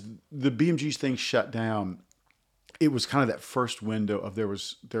the BMG's thing shut down, it was kind of that first window of there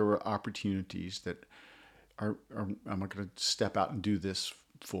were opportunities that I'm going to step out and do this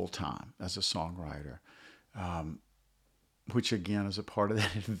full time as a songwriter, which again is a part of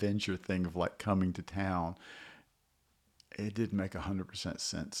that adventure thing of like coming to town. It did make 100%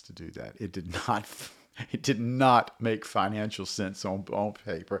 sense to do that. It did not make financial sense on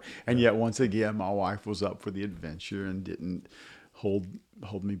paper. And yet once again, my wife was up for the adventure and didn't hold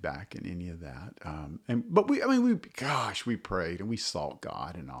me back in any of that. But we prayed and we sought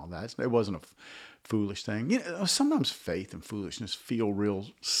God and all that. It wasn't a foolish thing. Sometimes faith and foolishness feel real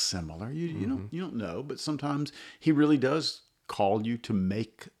similar. You don't know, but sometimes He really does call you to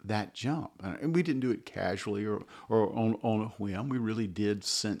make that jump. And we didn't do it casually or on a whim. We really did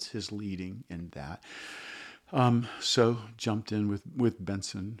sense His leading in that. So jumped in with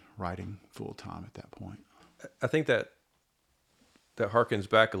Benson writing full time at that point. I think that harkens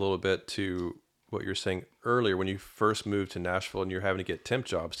back a little bit to what you're saying earlier when you first moved to Nashville and you're having to get temp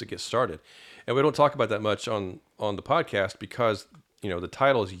jobs to get started. And we don't talk about that much on the podcast because, the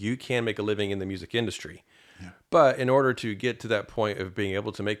title is You Can Make a Living in the Music Industry. Yeah. But in order to get to that point of being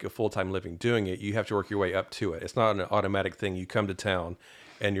able to make a full-time living doing it, you have to work your way up to it. It's not an automatic thing. You come to town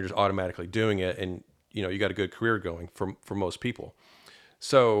and you're just automatically doing it. And, you got a good career going for most people.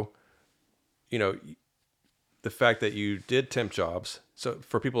 So, the fact that you did temp jobs. So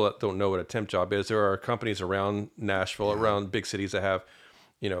for people that don't know what a temp job is, there are companies around Nashville, around big cities that have,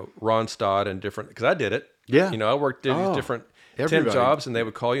 Ronstadt and different, because I did it. Yeah. I worked these different temp jobs, and they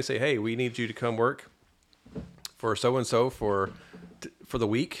would call you and say, hey, we need you to come work for so-and-so for the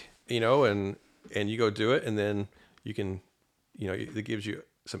week, and you go do it. And then you can, it gives you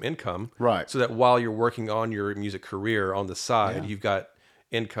some income. Right. So that while you're working on your music career on the side, you've got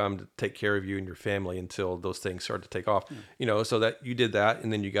income to take care of you and your family until those things start to take off, so that you did that.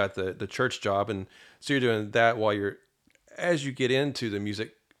 And then you got the church job. And so you're doing that while as you get into the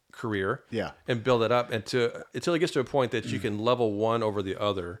music career and build it up until it gets to a point that you can level one over the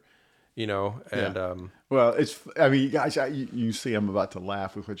other, and, well, guys, you see, I'm about to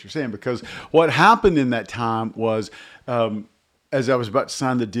laugh with what you're saying, because what happened in that time was, as I was about to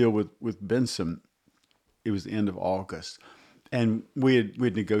sign the deal with Benson, it was the end of August. And we'd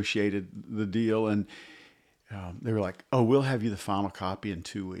negotiated the deal, and they were like, "Oh, we'll have you the final copy in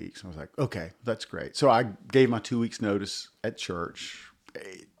 2 weeks." And I was like, "Okay, that's great." So I gave my 2 weeks notice at church.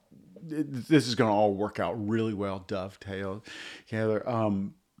 This is going to all work out really well, dovetail together.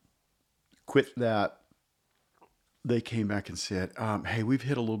 Quit that. They came back and said, "Hey, we've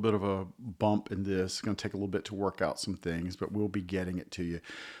hit a little bit of a bump in this. It's going to take a little bit to work out some things, but we'll be getting it to you."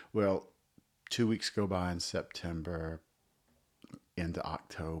 Well, 2 weeks go by in September. Into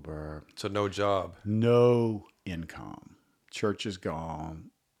October. So no job. No income. Church is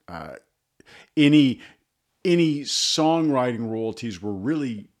gone. Any songwriting royalties were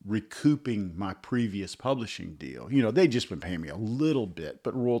really recouping my previous publishing deal. They'd just been paying me a little bit,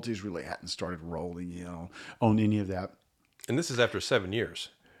 but royalties really hadn't started rolling, on any of that. And this is after 7 years,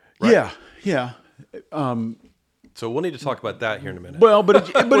 right? Yeah. So we'll need to talk about that here in a minute. Well,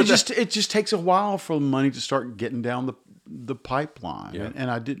 but it just takes a while for money to start getting down the pipeline. Yeah. And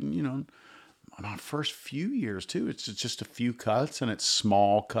I didn't, my first few years too, it's just a few cuts, and it's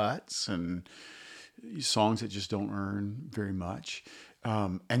small cuts and songs that just don't earn very much.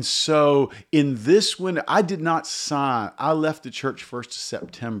 And so in this window, I did not sign. I left the church 1st of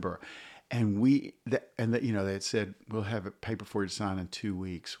September, and they had said, "We'll have a paper for you to sign in 2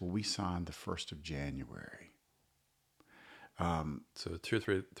 weeks." Well, we signed the 1st of January. So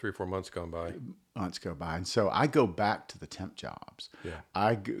 3 or 4 months gone by. Months go by, and so I go back to the temp jobs. Yeah.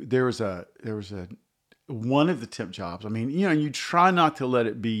 There was one of the temp jobs. I mean, you try not to let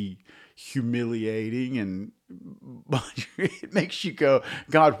it be humiliating, but it makes you go,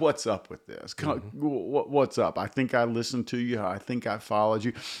 "God, what's up with this? God, what's up? I think I listened to you. I think I followed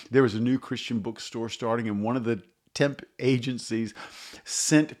you." There was a new Christian bookstore starting, and one of the temp agencies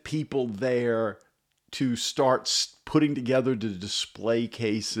sent people there to start putting together the display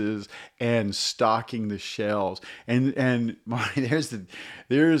cases and stocking the shelves. And Marty,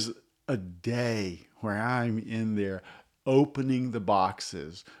 there's a day where I'm in there opening the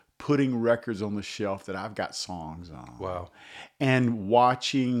boxes, putting records on the shelf that I've got songs on. Wow. And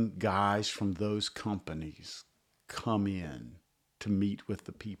watching guys from those companies come in to meet with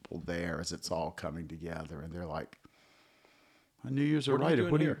the people there as it's all coming together. And they're like, I knew you was a writer.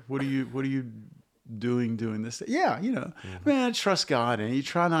 What are you doing this? Yeah, man, trust God. And you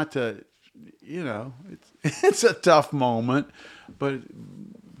try not to, it's a tough moment, but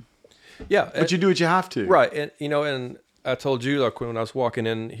you do what you have to. Right. And, and I told you, like, when I was walking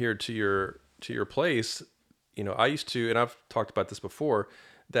in here to your place, I used to, and I've talked about this before,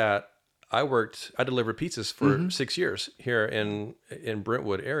 that I delivered pizzas for 6 years here in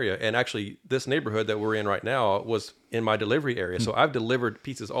Brentwood area. And actually this neighborhood that we're in right now was in my delivery area. So I've delivered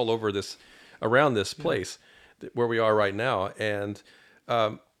pizzas all over around this place where we are right now. And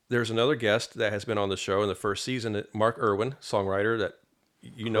there's another guest that has been on the show in the first season, Mark Irwin, songwriter that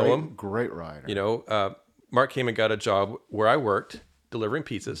know him. Great writer. Mark came and got a job where I worked delivering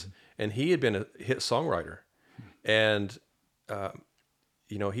pizzas, and he had been a hit songwriter. And,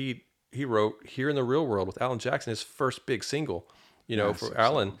 he wrote Here in the Real World with Alan Jackson, his first big single, for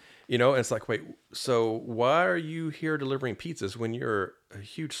Alan, and it's like, wait, so why are you here delivering pizzas when you're a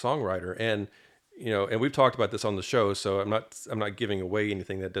huge songwriter? And, and we've talked about this on the show, so I'm not giving away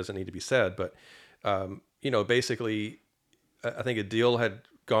anything that doesn't need to be said, but, basically I think a deal had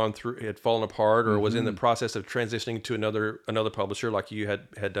fallen apart or was in the process of transitioning to another publisher like you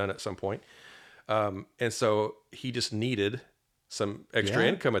had done at some point. And so he just needed some extra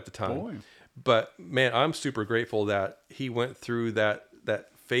income at the time. Boy. But man, I'm super grateful that he went through that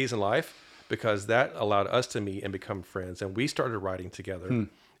phase in life, because that allowed us to meet and become friends. And we started writing together,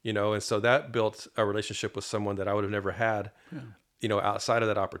 and so that built a relationship with someone that I would have never had, outside of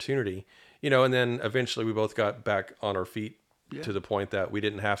that opportunity, and then eventually we both got back on our feet to the point that we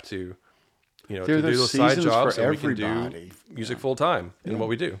didn't have to, to do those side jobs, and we can do music full time in what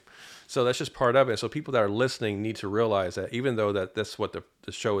we do. So that's just part of it. So people that are listening need to realize that even though that's what the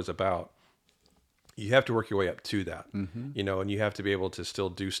show is about, you have to work your way up to that, and you have to be able to still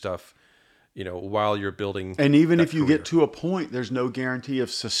do stuff, while you're building. And even if you get to a point, there's no guarantee of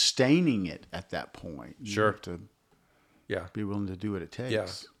sustaining it at that point. You have to be willing to do what it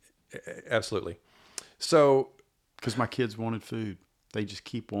takes. Yeah, absolutely. So, because my kids wanted food. They just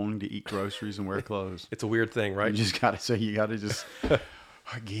keep wanting to eat groceries and wear clothes. It's a weird thing, right? You got to just...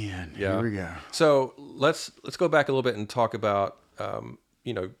 Again, here we go. So let's go back a little bit and talk about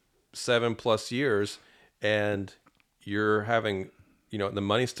 7+ years, and you're having the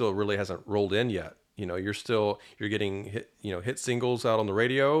money still really hasn't rolled in yet. You're getting hit singles out on the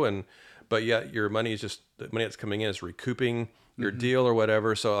radio, but yet your money is just the money that's coming in is recouping your deal or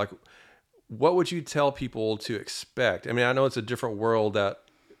whatever. So like, what would you tell people to expect? I mean, I know it's a different world that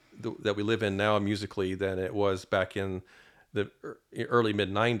we live in now musically than it was back in the early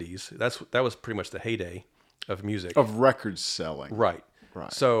mid 90s. That was pretty much the heyday of music, of record selling. Right.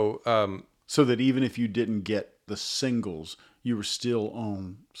 So, so that even if you didn't get the singles, you were still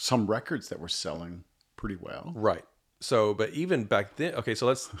on some records that were selling pretty well. Right. So, but even back then, okay,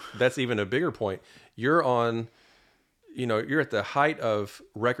 so that's even a bigger point. You're on, you're at the height of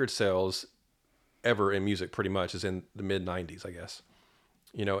record sales ever in music, pretty much, is in the mid 90s, I guess.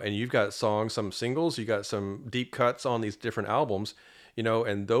 And you've got songs, some singles, you got some deep cuts on these different albums,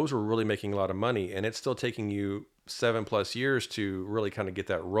 and those were really making a lot of money, and it's still taking you 7+ years to really kind of get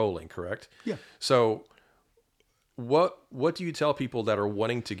that rolling, correct? Yeah. So what do you tell people that are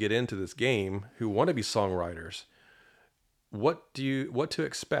wanting to get into this game, who want to be songwriters? What to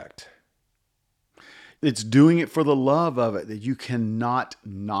expect? It's doing it for the love of it, that you cannot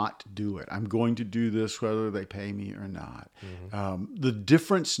not do it. I'm going to do this whether they pay me or not. The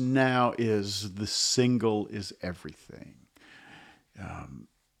difference now is the single is everything.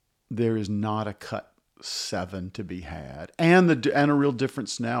 There is not a cut 7 to be had, and a real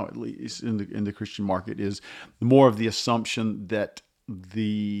difference now, at least in the Christian market, is more of the assumption that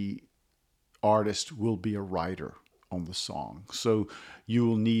the artist will be a writer on the song. So you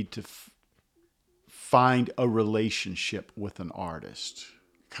will need to find a relationship with an artist,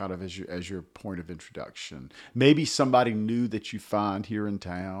 kind of as your point of introduction. Maybe somebody new that you find here in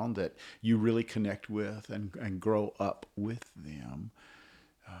town that you really connect with and grow up with them.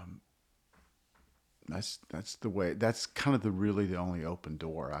 That's the way. That's kind of the only open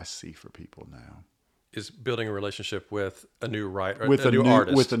door I see for people now. Is building a relationship with a new writer, with a new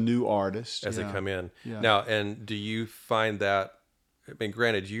artist, with a new artist as they come in. Yeah. Now, and do you find that? I mean,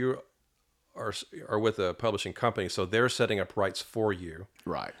 granted, you are with a publishing company, so they're setting up rights for you.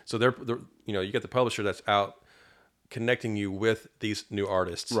 Right. So they're you get the publisher that's out connecting you with these new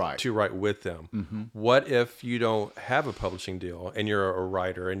artists Right. to write with them. Mm-hmm. What if you don't have a publishing deal and you're a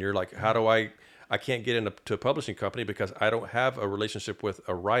writer and you're like, how do I can't get into a publishing company because I don't have a relationship with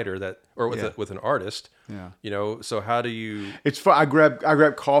a writer with an artist. Yeah. So how do you? It's fun. I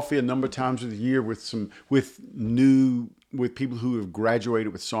grab coffee a number of times of the year with people who have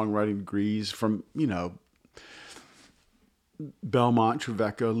graduated with songwriting degrees from Belmont,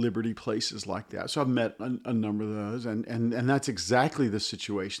 Trevecca, Liberty, places like that. So I've met a number of those, and that's exactly the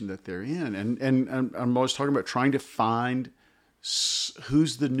situation that they're in. And I'm always talking about trying to find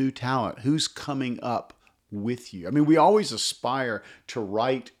who's the new talent, who's coming up with you. I mean, we always aspire to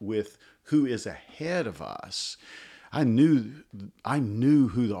write with who is ahead of us. I knew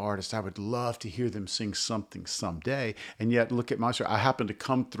who the artist. I would love to hear them sing something someday. And yet, look at my story. I happened to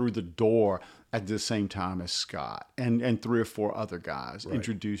come through the door at the same time as Scott and 3 or 4 other guys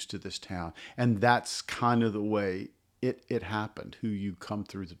introduced to this town. And that's kind of the way it happened. Who you come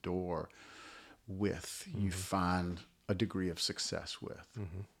through the door with, you find a degree of success with.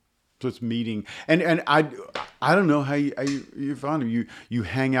 Mm-hmm. So it's meeting, and I don't know how you find them. You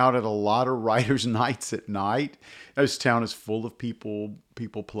hang out at a lot of writers' nights at night. This town is full of people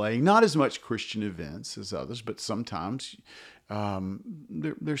playing. Not as much Christian events as others, but sometimes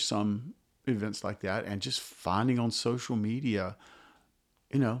there's some events like that. And just finding on social media,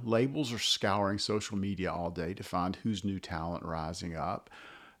 labels are scouring social media all day to find who's new talent rising up.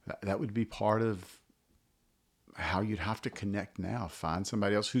 That would be part of how you'd have to connect now. Find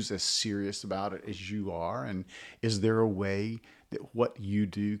somebody else who's as serious about it as you are. And is there a way that what you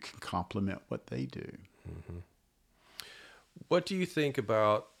do can complement what they do? Mm-hmm. What do you think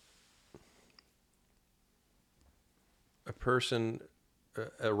about a person,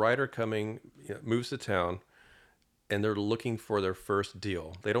 a writer coming, moves to town, and they're looking for their first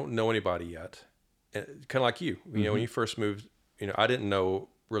deal? They don't know anybody yet. And kind of like you, when you first moved, I didn't know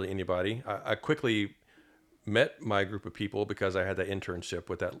really anybody. I quickly met my group of people because I had that internship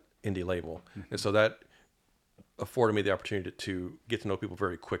with that indie label. Mm-hmm. And so that afforded me the opportunity to get to know people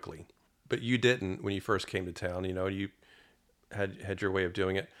very quickly. But you didn't when you first came to town. You had your way of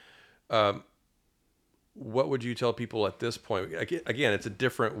doing it. What would you tell people at this point? Again, it's a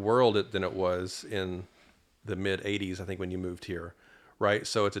different world than it was in the mid 80s, I think, when you moved here, right?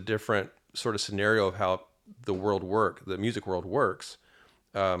 So it's a different sort of scenario of how the music world works.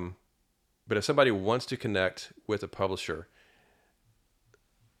 But if somebody wants to connect with a publisher,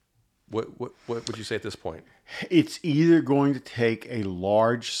 what would you say at this point? It's either going to take a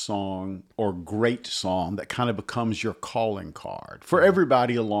large song or great song that kind of becomes your calling card for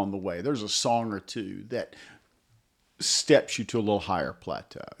everybody along the way. There's a song or two that steps you to a little higher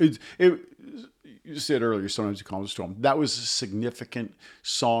plateau. You said earlier, sometimes you call it a storm. That was a significant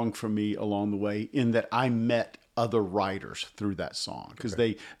song for me along the way in that I met other writers through that song because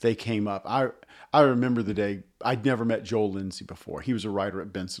they came up. I remember the day I'd never met Joel Lindsay before. He was a writer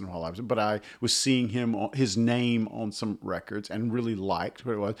at Benson while I was, but I was seeing his name on some records and really liked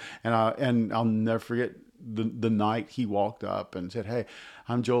what it was. And I'll never forget the night he walked up and said, "Hey,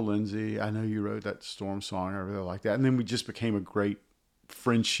 I'm Joel Lindsay. I know you wrote that Storm song." I really like that. And then we just became a great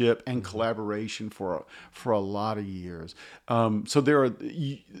friendship and collaboration for a lot of years. So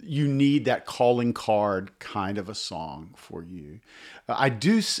you need that calling card kind of a song for you.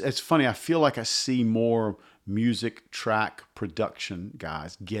 It's funny. I feel like I see more music track production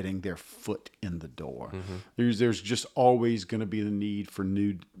guys getting their foot in the door. Mm-hmm. There's just always going to be the need for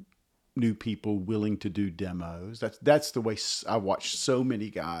new people willing to do demos. That's the way I watch so many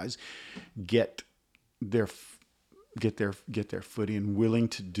guys get their footing, willing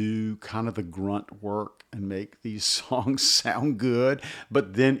to do kind of the grunt work and make these songs sound good,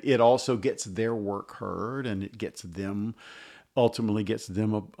 but then it also gets their work heard and it ultimately gets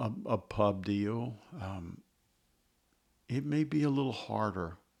them a pub deal. It may be a little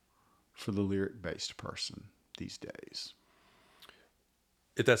harder for the lyric-based person these days.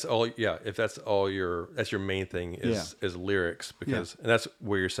 If that's all your main thing is lyrics, because and that's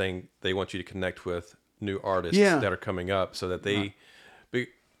where you're saying they want you to connect with new artists that are coming up, so that they,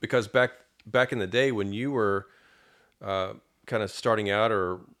 because back in the day when you were kind of starting out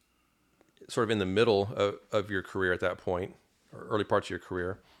or sort of in the middle of your career at that point, or early parts of your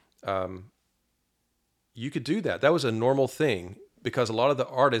career, you could do that. That was a normal thing because a lot of the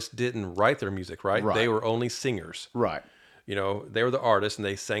artists didn't write their music, right? They were only singers. Right. They were the artists and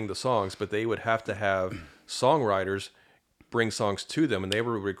they sang the songs, but they would have to have songwriters bring songs to them, and they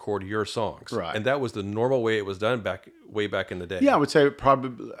would record your songs. Right. And that was the normal way it was done way back in the day. Yeah, I would say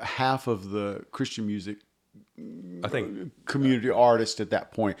probably half of the Christian music I think. community artists at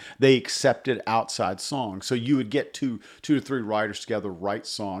that point, they accepted outside songs. So you would get two to three writers together, write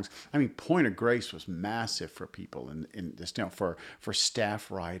songs. I mean, Point of Grace was massive for people in this town, for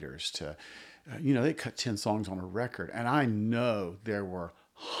staff writers to, they cut 10 songs on a record. And I know there were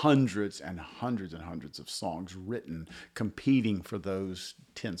hundreds and hundreds and hundreds of songs written competing for those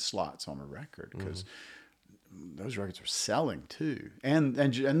 10 slots on a record, because those records were selling too, and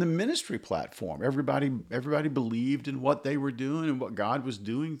the ministry platform. Everybody believed in what they were doing and what God was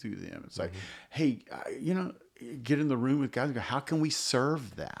doing through them. It's like, hey, get in the room with God and go, how can we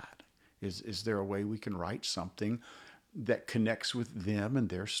serve that? Is there a way we can write something that connects with them and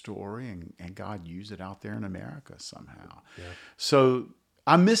their story, and God use it out there in America somehow? Yeah. So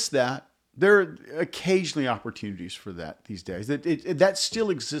I miss that. There are occasionally opportunities for that these days. That still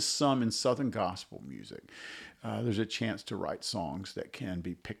exists some in Southern gospel music. There's a chance to write songs that can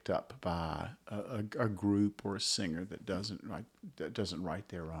be picked up by a group or a singer that doesn't write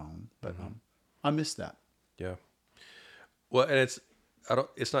their own. But I miss that. Yeah. Well, and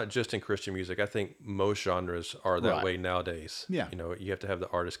it's not just in Christian music. I think most genres are that way nowadays. Yeah. You have to have the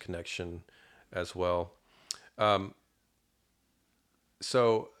artist connection as well.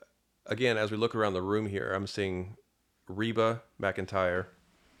 So again, as we look around the room here, I'm seeing Reba McEntire,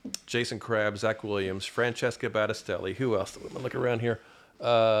 Jason Crabb, Zach Williams, Francesca Battistelli. Who else? Let me look around here.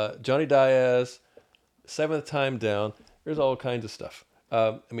 Johnny Diaz, Seventh Time Down. There's all kinds of stuff.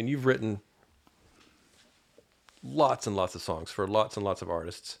 You've written lots and lots of songs for lots and lots of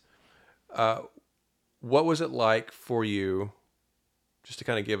artists. What was it like for you, just to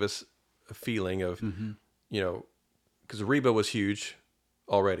kind of give us a feeling of, because Reba was huge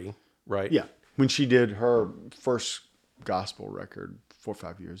already, right? Yeah. When she did her first gospel record 4 or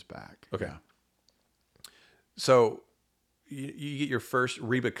 5 years back. Okay. Yeah. So you get your first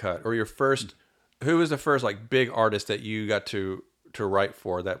Reba cut, or your first, who was the first big artist that you got to write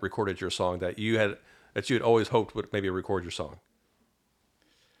for, that recorded your song, that you had always hoped would maybe record your song?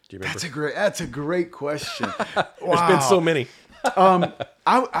 Do you remember? That's a great question. Wow. There's been so many.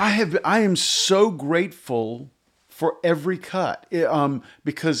 I am so grateful for every cut,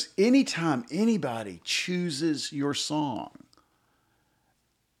 because anytime anybody chooses your song,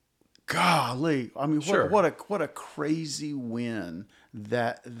 golly, Sure. what a crazy win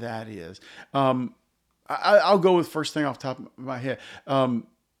that is. I'll go with first thing off the top of my head.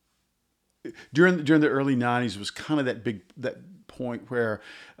 During the early '90s was kind of that point where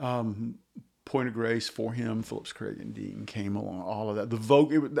Point of Grace, For Him, Phillips Craig and Dean came along. All of that,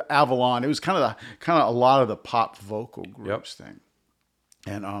 the Avalon. It was kind of a lot of the pop vocal groups thing.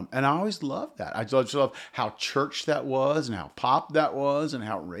 And I always loved that. I just loved how church that was, and how pop that was, and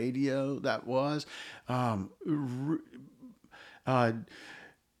how radio that was.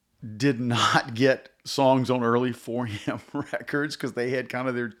 Did not get songs on early 4M records because they had kind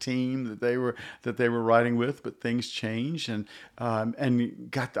of their team that they were writing with, but things changed,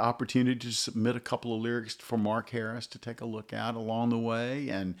 and got the opportunity to submit a couple of lyrics for Mark Harris to take a look at along the way,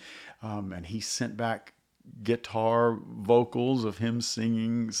 and he sent back guitar vocals of him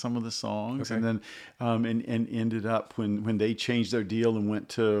singing some of the songs. Okay. And then and ended up when they changed their deal and went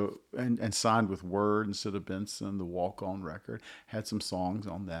to and signed with Word instead of Benson, the Walk On record had some songs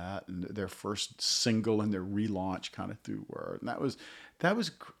on that, and their first single and their relaunch kind of through Word. And that was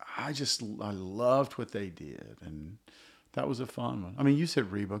I loved what they did, and that was a fun one. I mean, you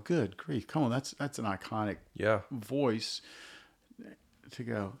said Reba, good grief, come on, that's an iconic voice to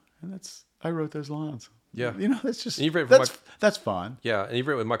go, and I wrote those lines. Yeah. That's just, that's fun. Yeah. And you've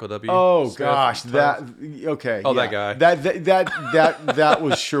written with Michael W. Oh, Smith, gosh. Okay. Oh, yeah. that guy. That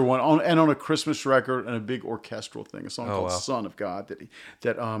was sure one. On a Christmas record and a big orchestral thing, a song called Son of God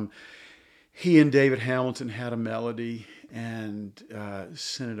that he and David Hamilton had a melody and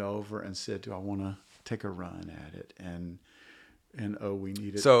sent it over and said, do I want to take a run at it? And we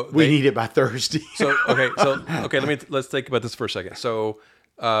need it. We need it by Thursday. Let's think about this for a second.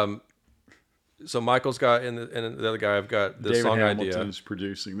 So Michael's got and the other guy, I've got the David song Hamilton's idea.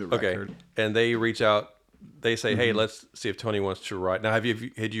 producing the record. Okay, and they reach out. They say, "Hey, let's see if Tony wants to write." Now, had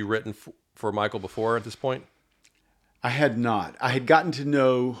you written for Michael before at this point? I had not. I had gotten to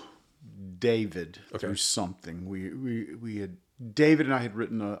know David through something. We had David and I had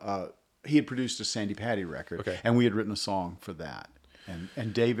written he had produced a Sandy Patty record, and we had written a song for that.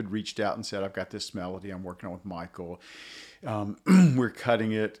 And David reached out and said, "I've got this melody I'm working on with Michael. We're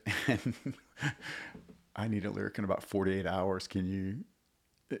cutting it, and I need a lyric in about 48 hours. Can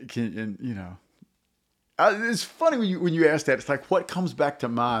It's funny when you ask that. It's like what comes back to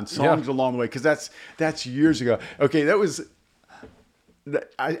mind, songs along the way, because that's years ago. Okay, that was.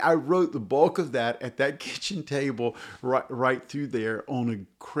 I wrote the bulk of that at that kitchen table right through there on a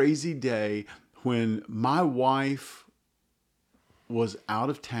crazy day when my wife was out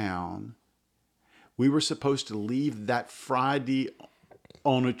of town. We were supposed to leave that Friday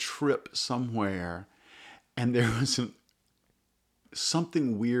on a trip somewhere, and there was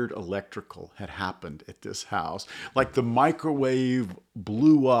something weird electrical had happened at this house. Like the microwave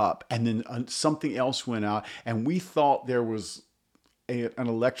blew up, and then something else went out, and we thought there was an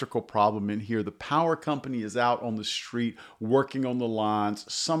electrical problem in here. The power company is out on the street working on the lines.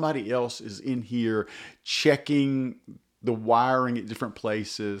 Somebody else is in here checking the wiring at different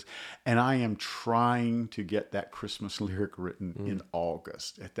places. And I am trying to get that Christmas lyric written in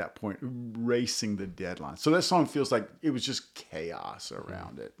August at that point, racing the deadline. So that song feels like it was just chaos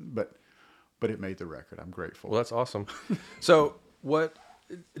around it, but it made the record. I'm grateful. Well, that's awesome. So what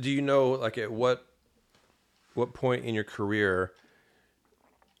do you know, like at what point in your career,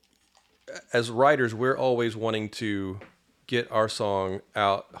 as writers, we're always wanting to get our song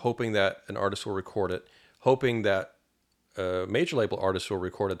out, hoping that an artist will record it, hoping that a major label artist will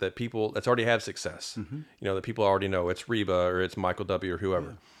record it, that's already had success. That people already know it's Reba or it's Michael W. or whoever.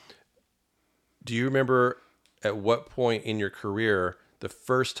 Yeah. Do you remember at what point in your career the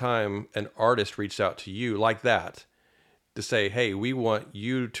first time an artist reached out to you like that to say, hey, we want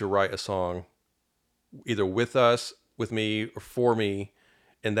you to write a song either with us, with me, or for me,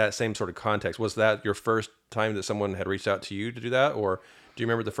 in that same sort of context? Was that your first time that someone had reached out to you to do that? Or do you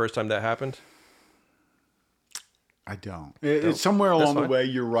remember the first time that happened? I don't. It's somewhere along the way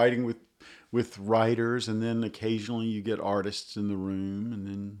you're writing with writers, and then occasionally you get artists in the room, and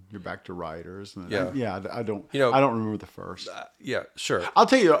then you're back to writers. And I don't remember the first. Yeah, sure. I'll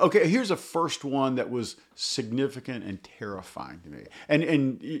tell you. Okay, here's a first one that was significant and terrifying to me,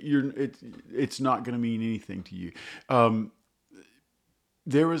 and it's not going to mean anything to you.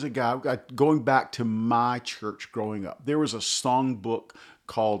 There was a guy, going back to my church growing up, there was a songbook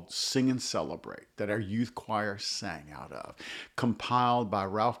called Sing and Celebrate that our youth choir sang out of, compiled by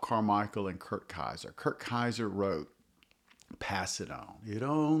Ralph Carmichael and Kurt Kaiser. Kurt Kaiser wrote, "Pass it on. It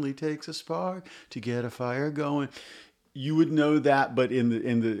only takes a spark to get a fire going." You would know that, but in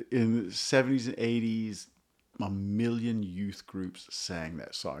the 70s and 80s, a million youth groups sang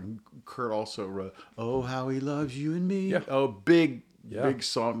that song. Kurt also wrote, "Oh, How He Loves You and Me." Yeah. Oh, big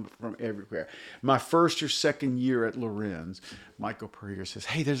song from everywhere. My first or second year at Lorenz, Michael Puryear says,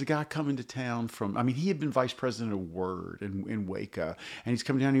 "Hey, there's a guy coming to town he had been vice president of Word in Waco, and he's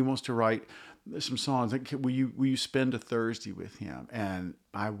coming down and he wants to write some songs. Will you spend a Thursday with him?" And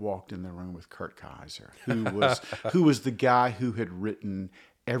I walked in the room with Kurt Kaiser, who was the guy who had written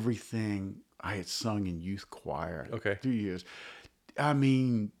everything I had sung in youth choir 2 years. I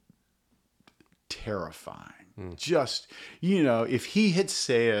mean, terrifying. Just, if he had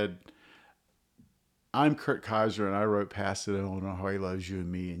said, "I'm Kurt Kaiser and I wrote Pass It On, How He Loves You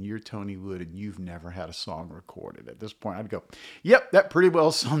and Me, and you're Tony Wood and you've never had a song recorded," at this point I'd go, "Yep, that pretty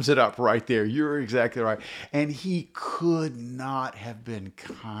well sums it up right there. You're exactly right." And he could not have been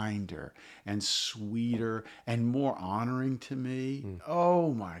kinder and sweeter and more honoring to me.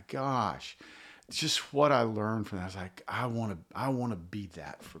 Oh my gosh. Just what I learned from that. I was like, I want to be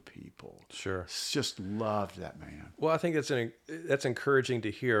that for people. Sure. Just loved that man. Well, I think that's encouraging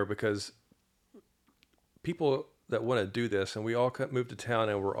to hear, because people that want to do this, and we all moved to town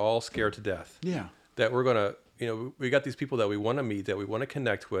and we're all scared to death. Yeah. That we're going to, we got these people that we want to meet, that we want to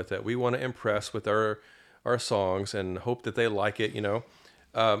connect with, that we want to impress with our songs and hope that they like it,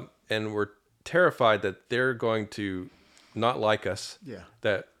 and we're terrified that they're going to not like us. Yeah.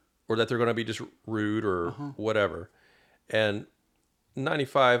 Or that they're going to be just rude or whatever. And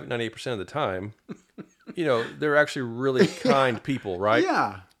 98% of the time, they're actually really kind people, right?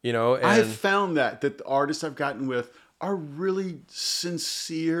 Yeah. And I've found that the artists I've gotten with are really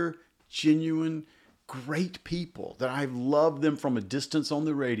sincere, genuine, great people, that I've loved them from a distance on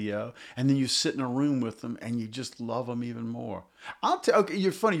the radio, and then you sit in a room with them and you just love them even more. Okay,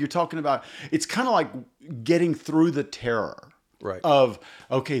 you're funny. You're talking about, it's kind of like getting through the terror. Right. Of,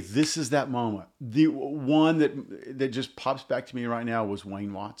 okay, this is that moment. The one that just pops back to me right now was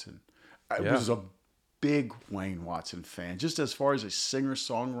Wayne Watson. I was a big Wayne Watson fan. Just as far as a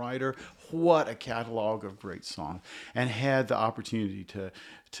singer-songwriter, what a catalog of great songs. And had the opportunity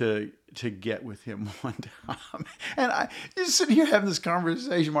to get with him one time. And I just sitting here having this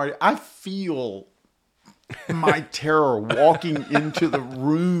conversation, Marty, I feel my terror walking into the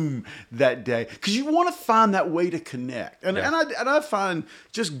room that day, because you want to find that way to connect, and I find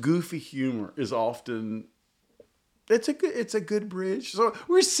just goofy humor is often It's a good bridge. So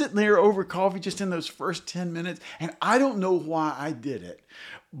we're sitting there over coffee just in those first 10 minutes, and I don't know why I did it,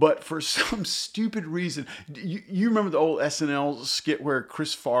 but for some stupid reason, you remember the old SNL skit where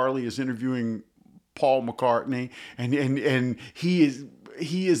Chris Farley is interviewing Paul McCartney, and he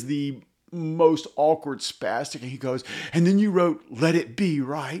is the most awkward spastic, and he goes, and then you wrote "Let It Be,"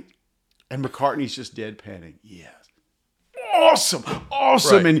 right? And McCartney's just deadpanning, yes. Awesome.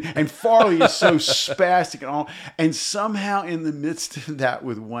 Right. And Farley is so spastic and all. And somehow in the midst of that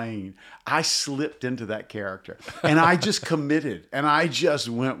with Wayne, I slipped into that character and I just committed and I just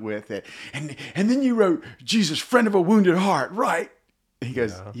went with it. And then you wrote, Jesus, friend of a wounded heart, right? And he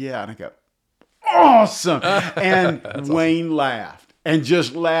goes, yeah. And I go, awesome. And Wayne laughed and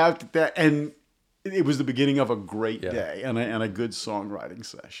just laughed at that. And it was the beginning of a great day and a good songwriting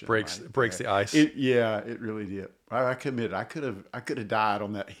session. Breaks the ice. It really did. I committed. I could have died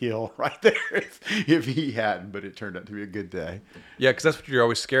on that hill right there if he hadn't, but it turned out to be a good day. Yeah, because that's what you're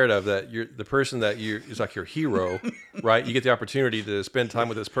always scared of, that you're the person that is like your hero, right? You get the opportunity to spend time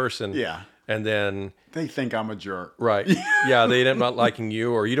with this person. Yeah. And then they think I'm a jerk. Right. Yeah, they end up not liking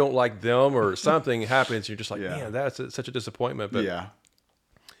you, or you don't like them, or something happens. You're just like, man, that's such a disappointment. But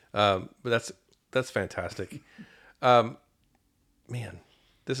but that's fantastic. Man,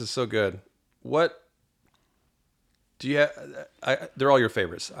 this is so good. What do you have? They're all your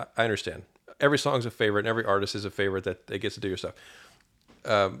favorites. I understand. Every song's a favorite, and every artist is a favorite that they get to do your stuff.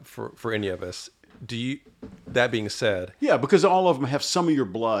 For any of us, that being said, yeah, because all of them have some of your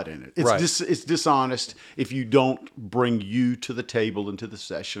blood in it. It's dishonest if you don't bring you to the table and to the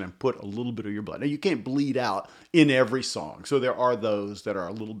session and put a little bit of your blood. Now, you can't bleed out in every song, so there are those that are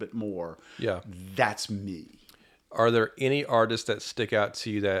a little bit more. Yeah, that's me. Are there any artists that stick out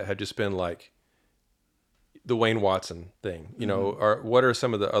to you that have just been like the Wayne Watson thing? You know, or what are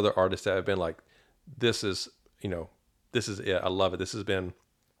some of the other artists that have been like, this is it. I love it. This has been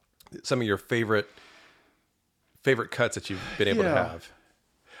some of your favorite cuts that you've been able to have.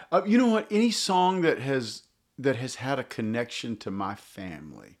 You know what? Any song that has had a connection to my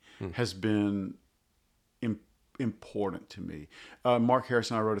family has been important to me. Mark Harris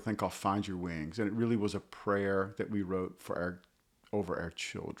and I wrote a thing called "Find Your Wings," and it really was a prayer that we wrote over our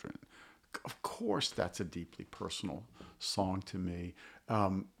children. Of course, that's a deeply personal song to me.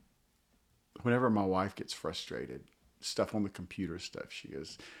 Whenever my wife gets frustrated, stuff on the computer stuff, she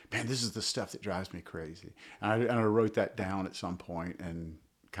goes, man, this is the stuff that drives me crazy. And I wrote that down at some point and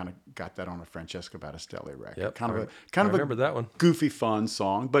kind of got that on a Francesca Battistelli record. Yep, kind of remember that one. Goofy, fun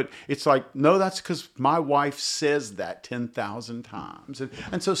song. But it's like, no, that's because my wife says that 10,000 times.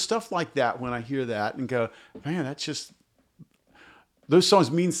 And so stuff like that, when I hear that and go, man, that's just, those songs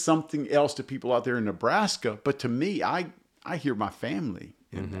mean something else to people out there in Nebraska. But to me, I hear my family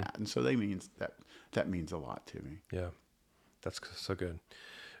in that. And so that means a lot to me. Yeah, that's so good.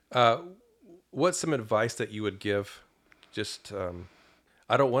 What's some advice that you would give? Just,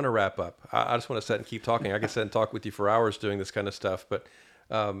 I don't want to wrap up. I just want to sit and keep talking. I can sit and talk with you for hours doing this kind of stuff. But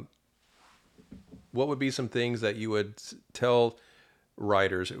what would be some things that you would tell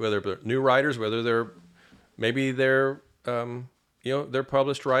writers, whether they're new writers, whether they're they're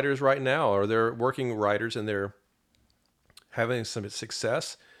published writers right now, or they're working writers and they're having some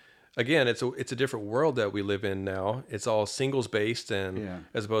success? Again, it's a different world that we live in now. It's all singles based and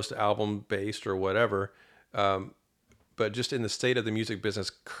as opposed to album based or whatever. But just in the state of the music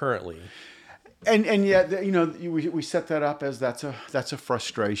business currently, and yet, you know, we set that up as that's a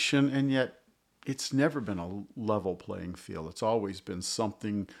frustration, and yet it's never been a level playing field. It's always been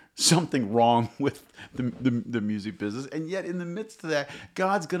something wrong with the music business, and yet in the midst of that,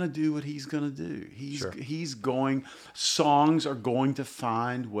 God's going to do what He's going to do. Songs are going to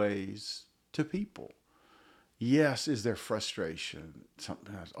find ways to people. Yes, is there frustration?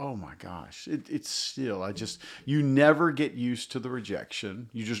 Sometimes, oh my gosh, it's still. You never get used to the rejection.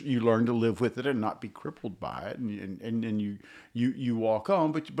 You learn to live with it and not be crippled by it, and you walk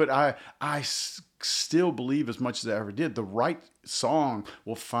on. But I still believe, as much as I ever did, the right song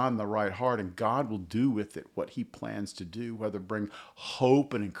will find the right heart, and God will do with it what He plans to do, whether bring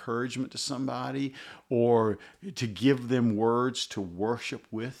hope and encouragement to somebody or to give them words to worship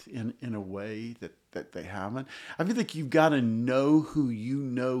with in a way that they haven't. I feel like you've got to know who you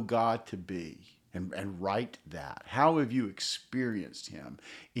know God to be and write that. How have you experienced Him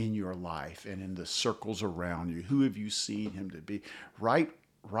in your life and in the circles around you? Who have you seen Him to be? Write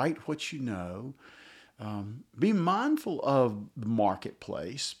what you know. Be mindful of the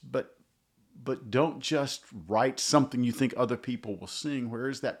marketplace, but don't just write something you think other people will sing. Where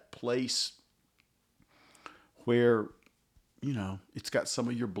is that place where it's got some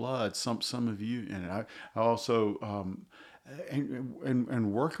of your blood, some of you in it. I also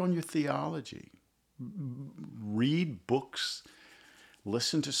and work on your theology. Read books,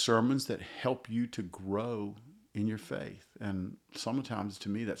 listen to sermons that help you to grow in your faith. And sometimes, to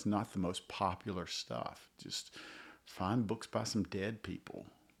me, that's not the most popular stuff. Just find books by some dead people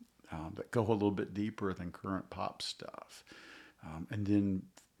that go a little bit deeper than current pop stuff, and then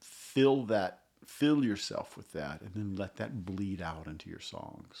fill yourself with that, and then let that bleed out into your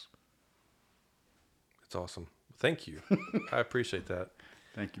songs. It's awesome. Thank you. I appreciate that.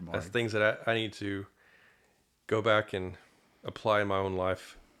 Thank you, Mark. That's things that I need to go back and apply in my own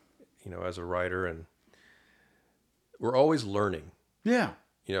life, as a writer. And we're always learning. Yeah.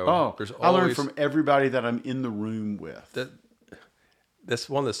 There's always, I learn from everybody that I'm in the room with. That's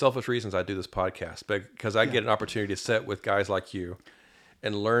one of the selfish reasons I do this podcast, because I get an opportunity to sit with guys like you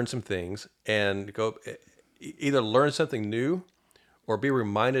and learn some things, and go either learn something new or be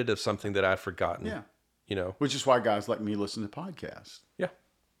reminded of something that I'd forgotten. Yeah. Which is why guys like me listen to podcasts. Yeah.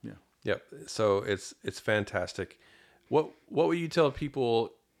 Yeah. Yep. So it's fantastic. What would you tell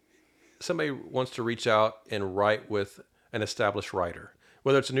people? Somebody wants to reach out and write with an established writer,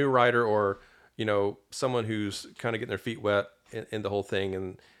 whether it's a new writer or, someone who's kind of getting their feet wet in the whole thing.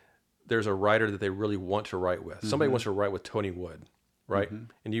 And there's a writer that they really want to write with. Somebody wants to write with Tony Wood, right?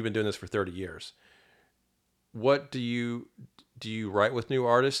 And you've been doing this for 30 years. What do you write with new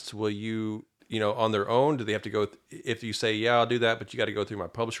artists? Will you, on their own? Do they have to go, if you say, yeah, I'll do that, but you got to go through my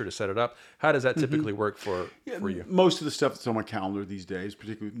publisher to set it up? How does that typically work for you? Most of the stuff that's on my calendar these days,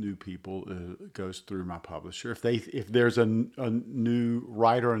 particularly with new people, goes through my publisher. If there's a new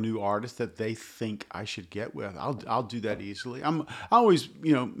writer, a new artist that they think I should get with, I'll do that easily. I always,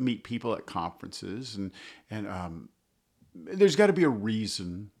 meet people at conferences, and there's got to be a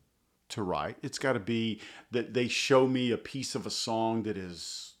reason to write. It's got to be that they show me a piece of a song that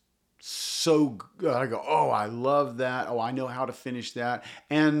is so good. I go, oh, I love that. Oh, I know how to finish that.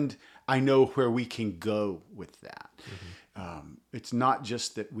 And I know where we can go with that. It's not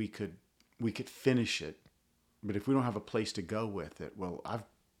just that we could finish it, but if we don't have a place to go with it, well, I've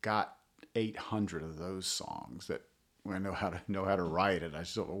got 800 of those songs that I know how to write it. I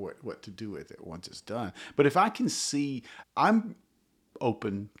just don't know what to do with it once it's done. But if I can see, I'm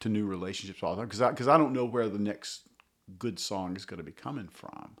open to new relationships all the time, because I don't know where the next good song is going to be coming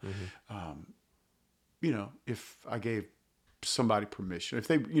from. If I gave somebody permission, if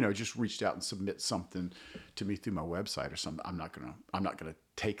they just reached out and submit something to me through my website or something, I'm not gonna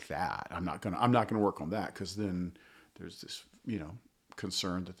take that. I'm not gonna work on that, because then there's this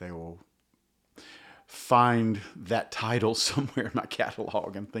concern that they will find that title somewhere in my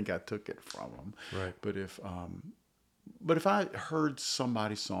catalog and think I took it from them. Right. But if I heard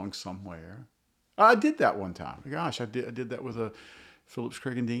somebody's song somewhere, I did that one time. Gosh, I did that with a Phillips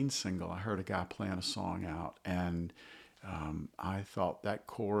Craig and Dean single. I heard a guy playing a song out, and I thought that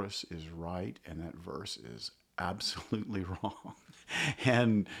chorus is right and that verse is absolutely wrong.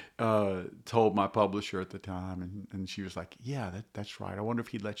 And told my publisher at the time, and she was like, yeah, that's right. I wonder if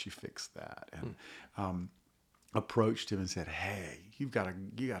he'd let you fix that. And approached him and said, hey, you got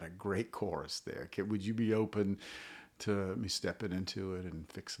a great chorus there. Would you be open to me stepping into it and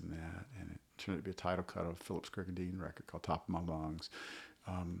fixing that? And it turned out to be a title cut of a Phillips Craig and Dean record called Top of My Lungs.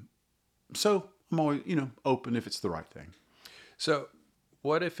 So I'm always, open if it's the right thing. So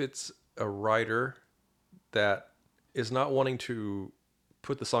what if it's a writer that is not wanting to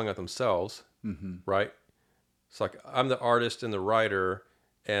put the song out themselves, right? It's like, I'm the artist and the writer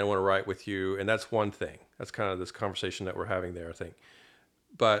and want to write with you. And that's one thing. That's kind of this conversation that we're having there, I think.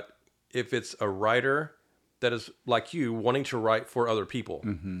 But if it's a writer that is like you, wanting to write for other people,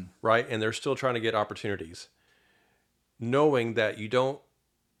 right? And they're still trying to get opportunities, knowing that you don't,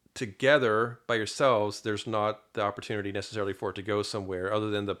 together by yourselves, there's not the opportunity necessarily for it to go somewhere other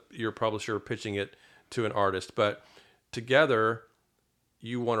than your publisher pitching it to an artist. But together,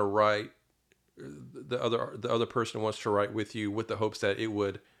 you want to write, the other person wants to write with you, with the hopes that it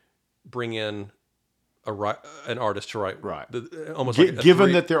would bring in an artist to write. Right. Almost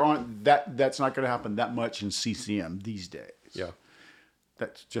given that there aren't that's not going to happen that much in CCM these days. Yeah.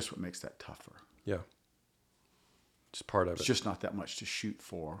 That's just what makes that tougher. Yeah. Just part of it. It's just not that much to shoot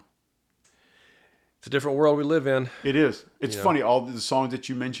for. It's a different world we live in. It is. It's funny. All the songs that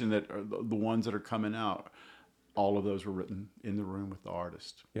you mentioned that are the ones that are coming out, all of those were written in the room with the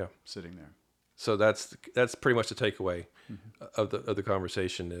artist. Yeah. Sitting there. So that's pretty much the takeaway of the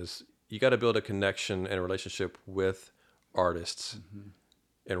conversation is you got to build a connection and a relationship with artists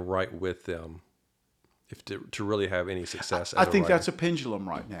and write with them to really have any success. I think that's a pendulum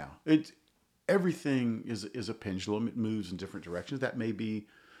right now. everything is a pendulum. It moves in different directions. That may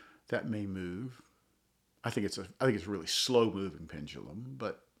move. I think it's a really slow moving pendulum,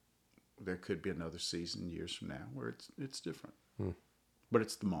 but there could be another season years from now where it's different. But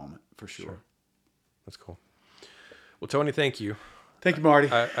it's the moment for sure. That's cool. Well, Tony, thank you. Thank you, Marty.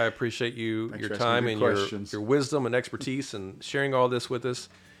 I appreciate your time and your wisdom and expertise and sharing all this with us.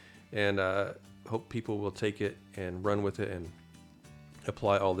 And hope people will take it and run with it and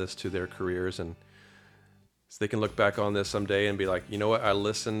apply all this to their careers, and so they can look back on this someday and be like, you know what, I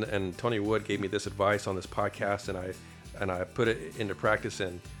listened and Tony Wood gave me this advice on this podcast, and I put it into practice,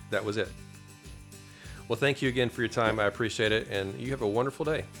 and that was it. Well, thank you again for your time. I appreciate it, and you have a wonderful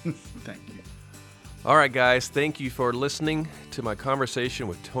day. Thank you. All right, guys, thank you for listening to my conversation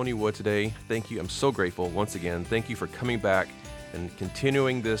with Tony Wood today. Thank you. I'm so grateful once again. Thank you for coming back and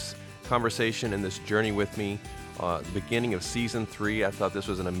continuing this conversation and this journey with me. The beginning of season 3, I thought this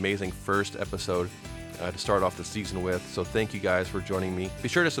was an amazing first episode to start off the season with. So thank you guys for joining me. Be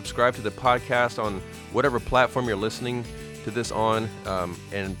sure to subscribe to the podcast on whatever platform you're listening to this on,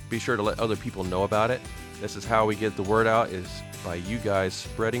 and be sure to let other people know about it. This is how we get the word out, is by you guys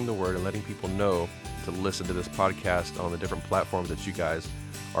spreading the word and letting people know to listen to this podcast on the different platforms that you guys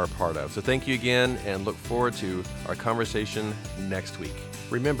are a part of. So thank you again, and look forward to our conversation next week.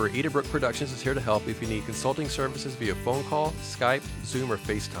 Remember, Edenbrook Productions is here to help if you need consulting services via phone call, Skype, Zoom, or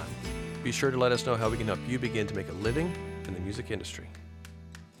FaceTime. Be sure to let us know how we can help you begin to make a living in the music industry.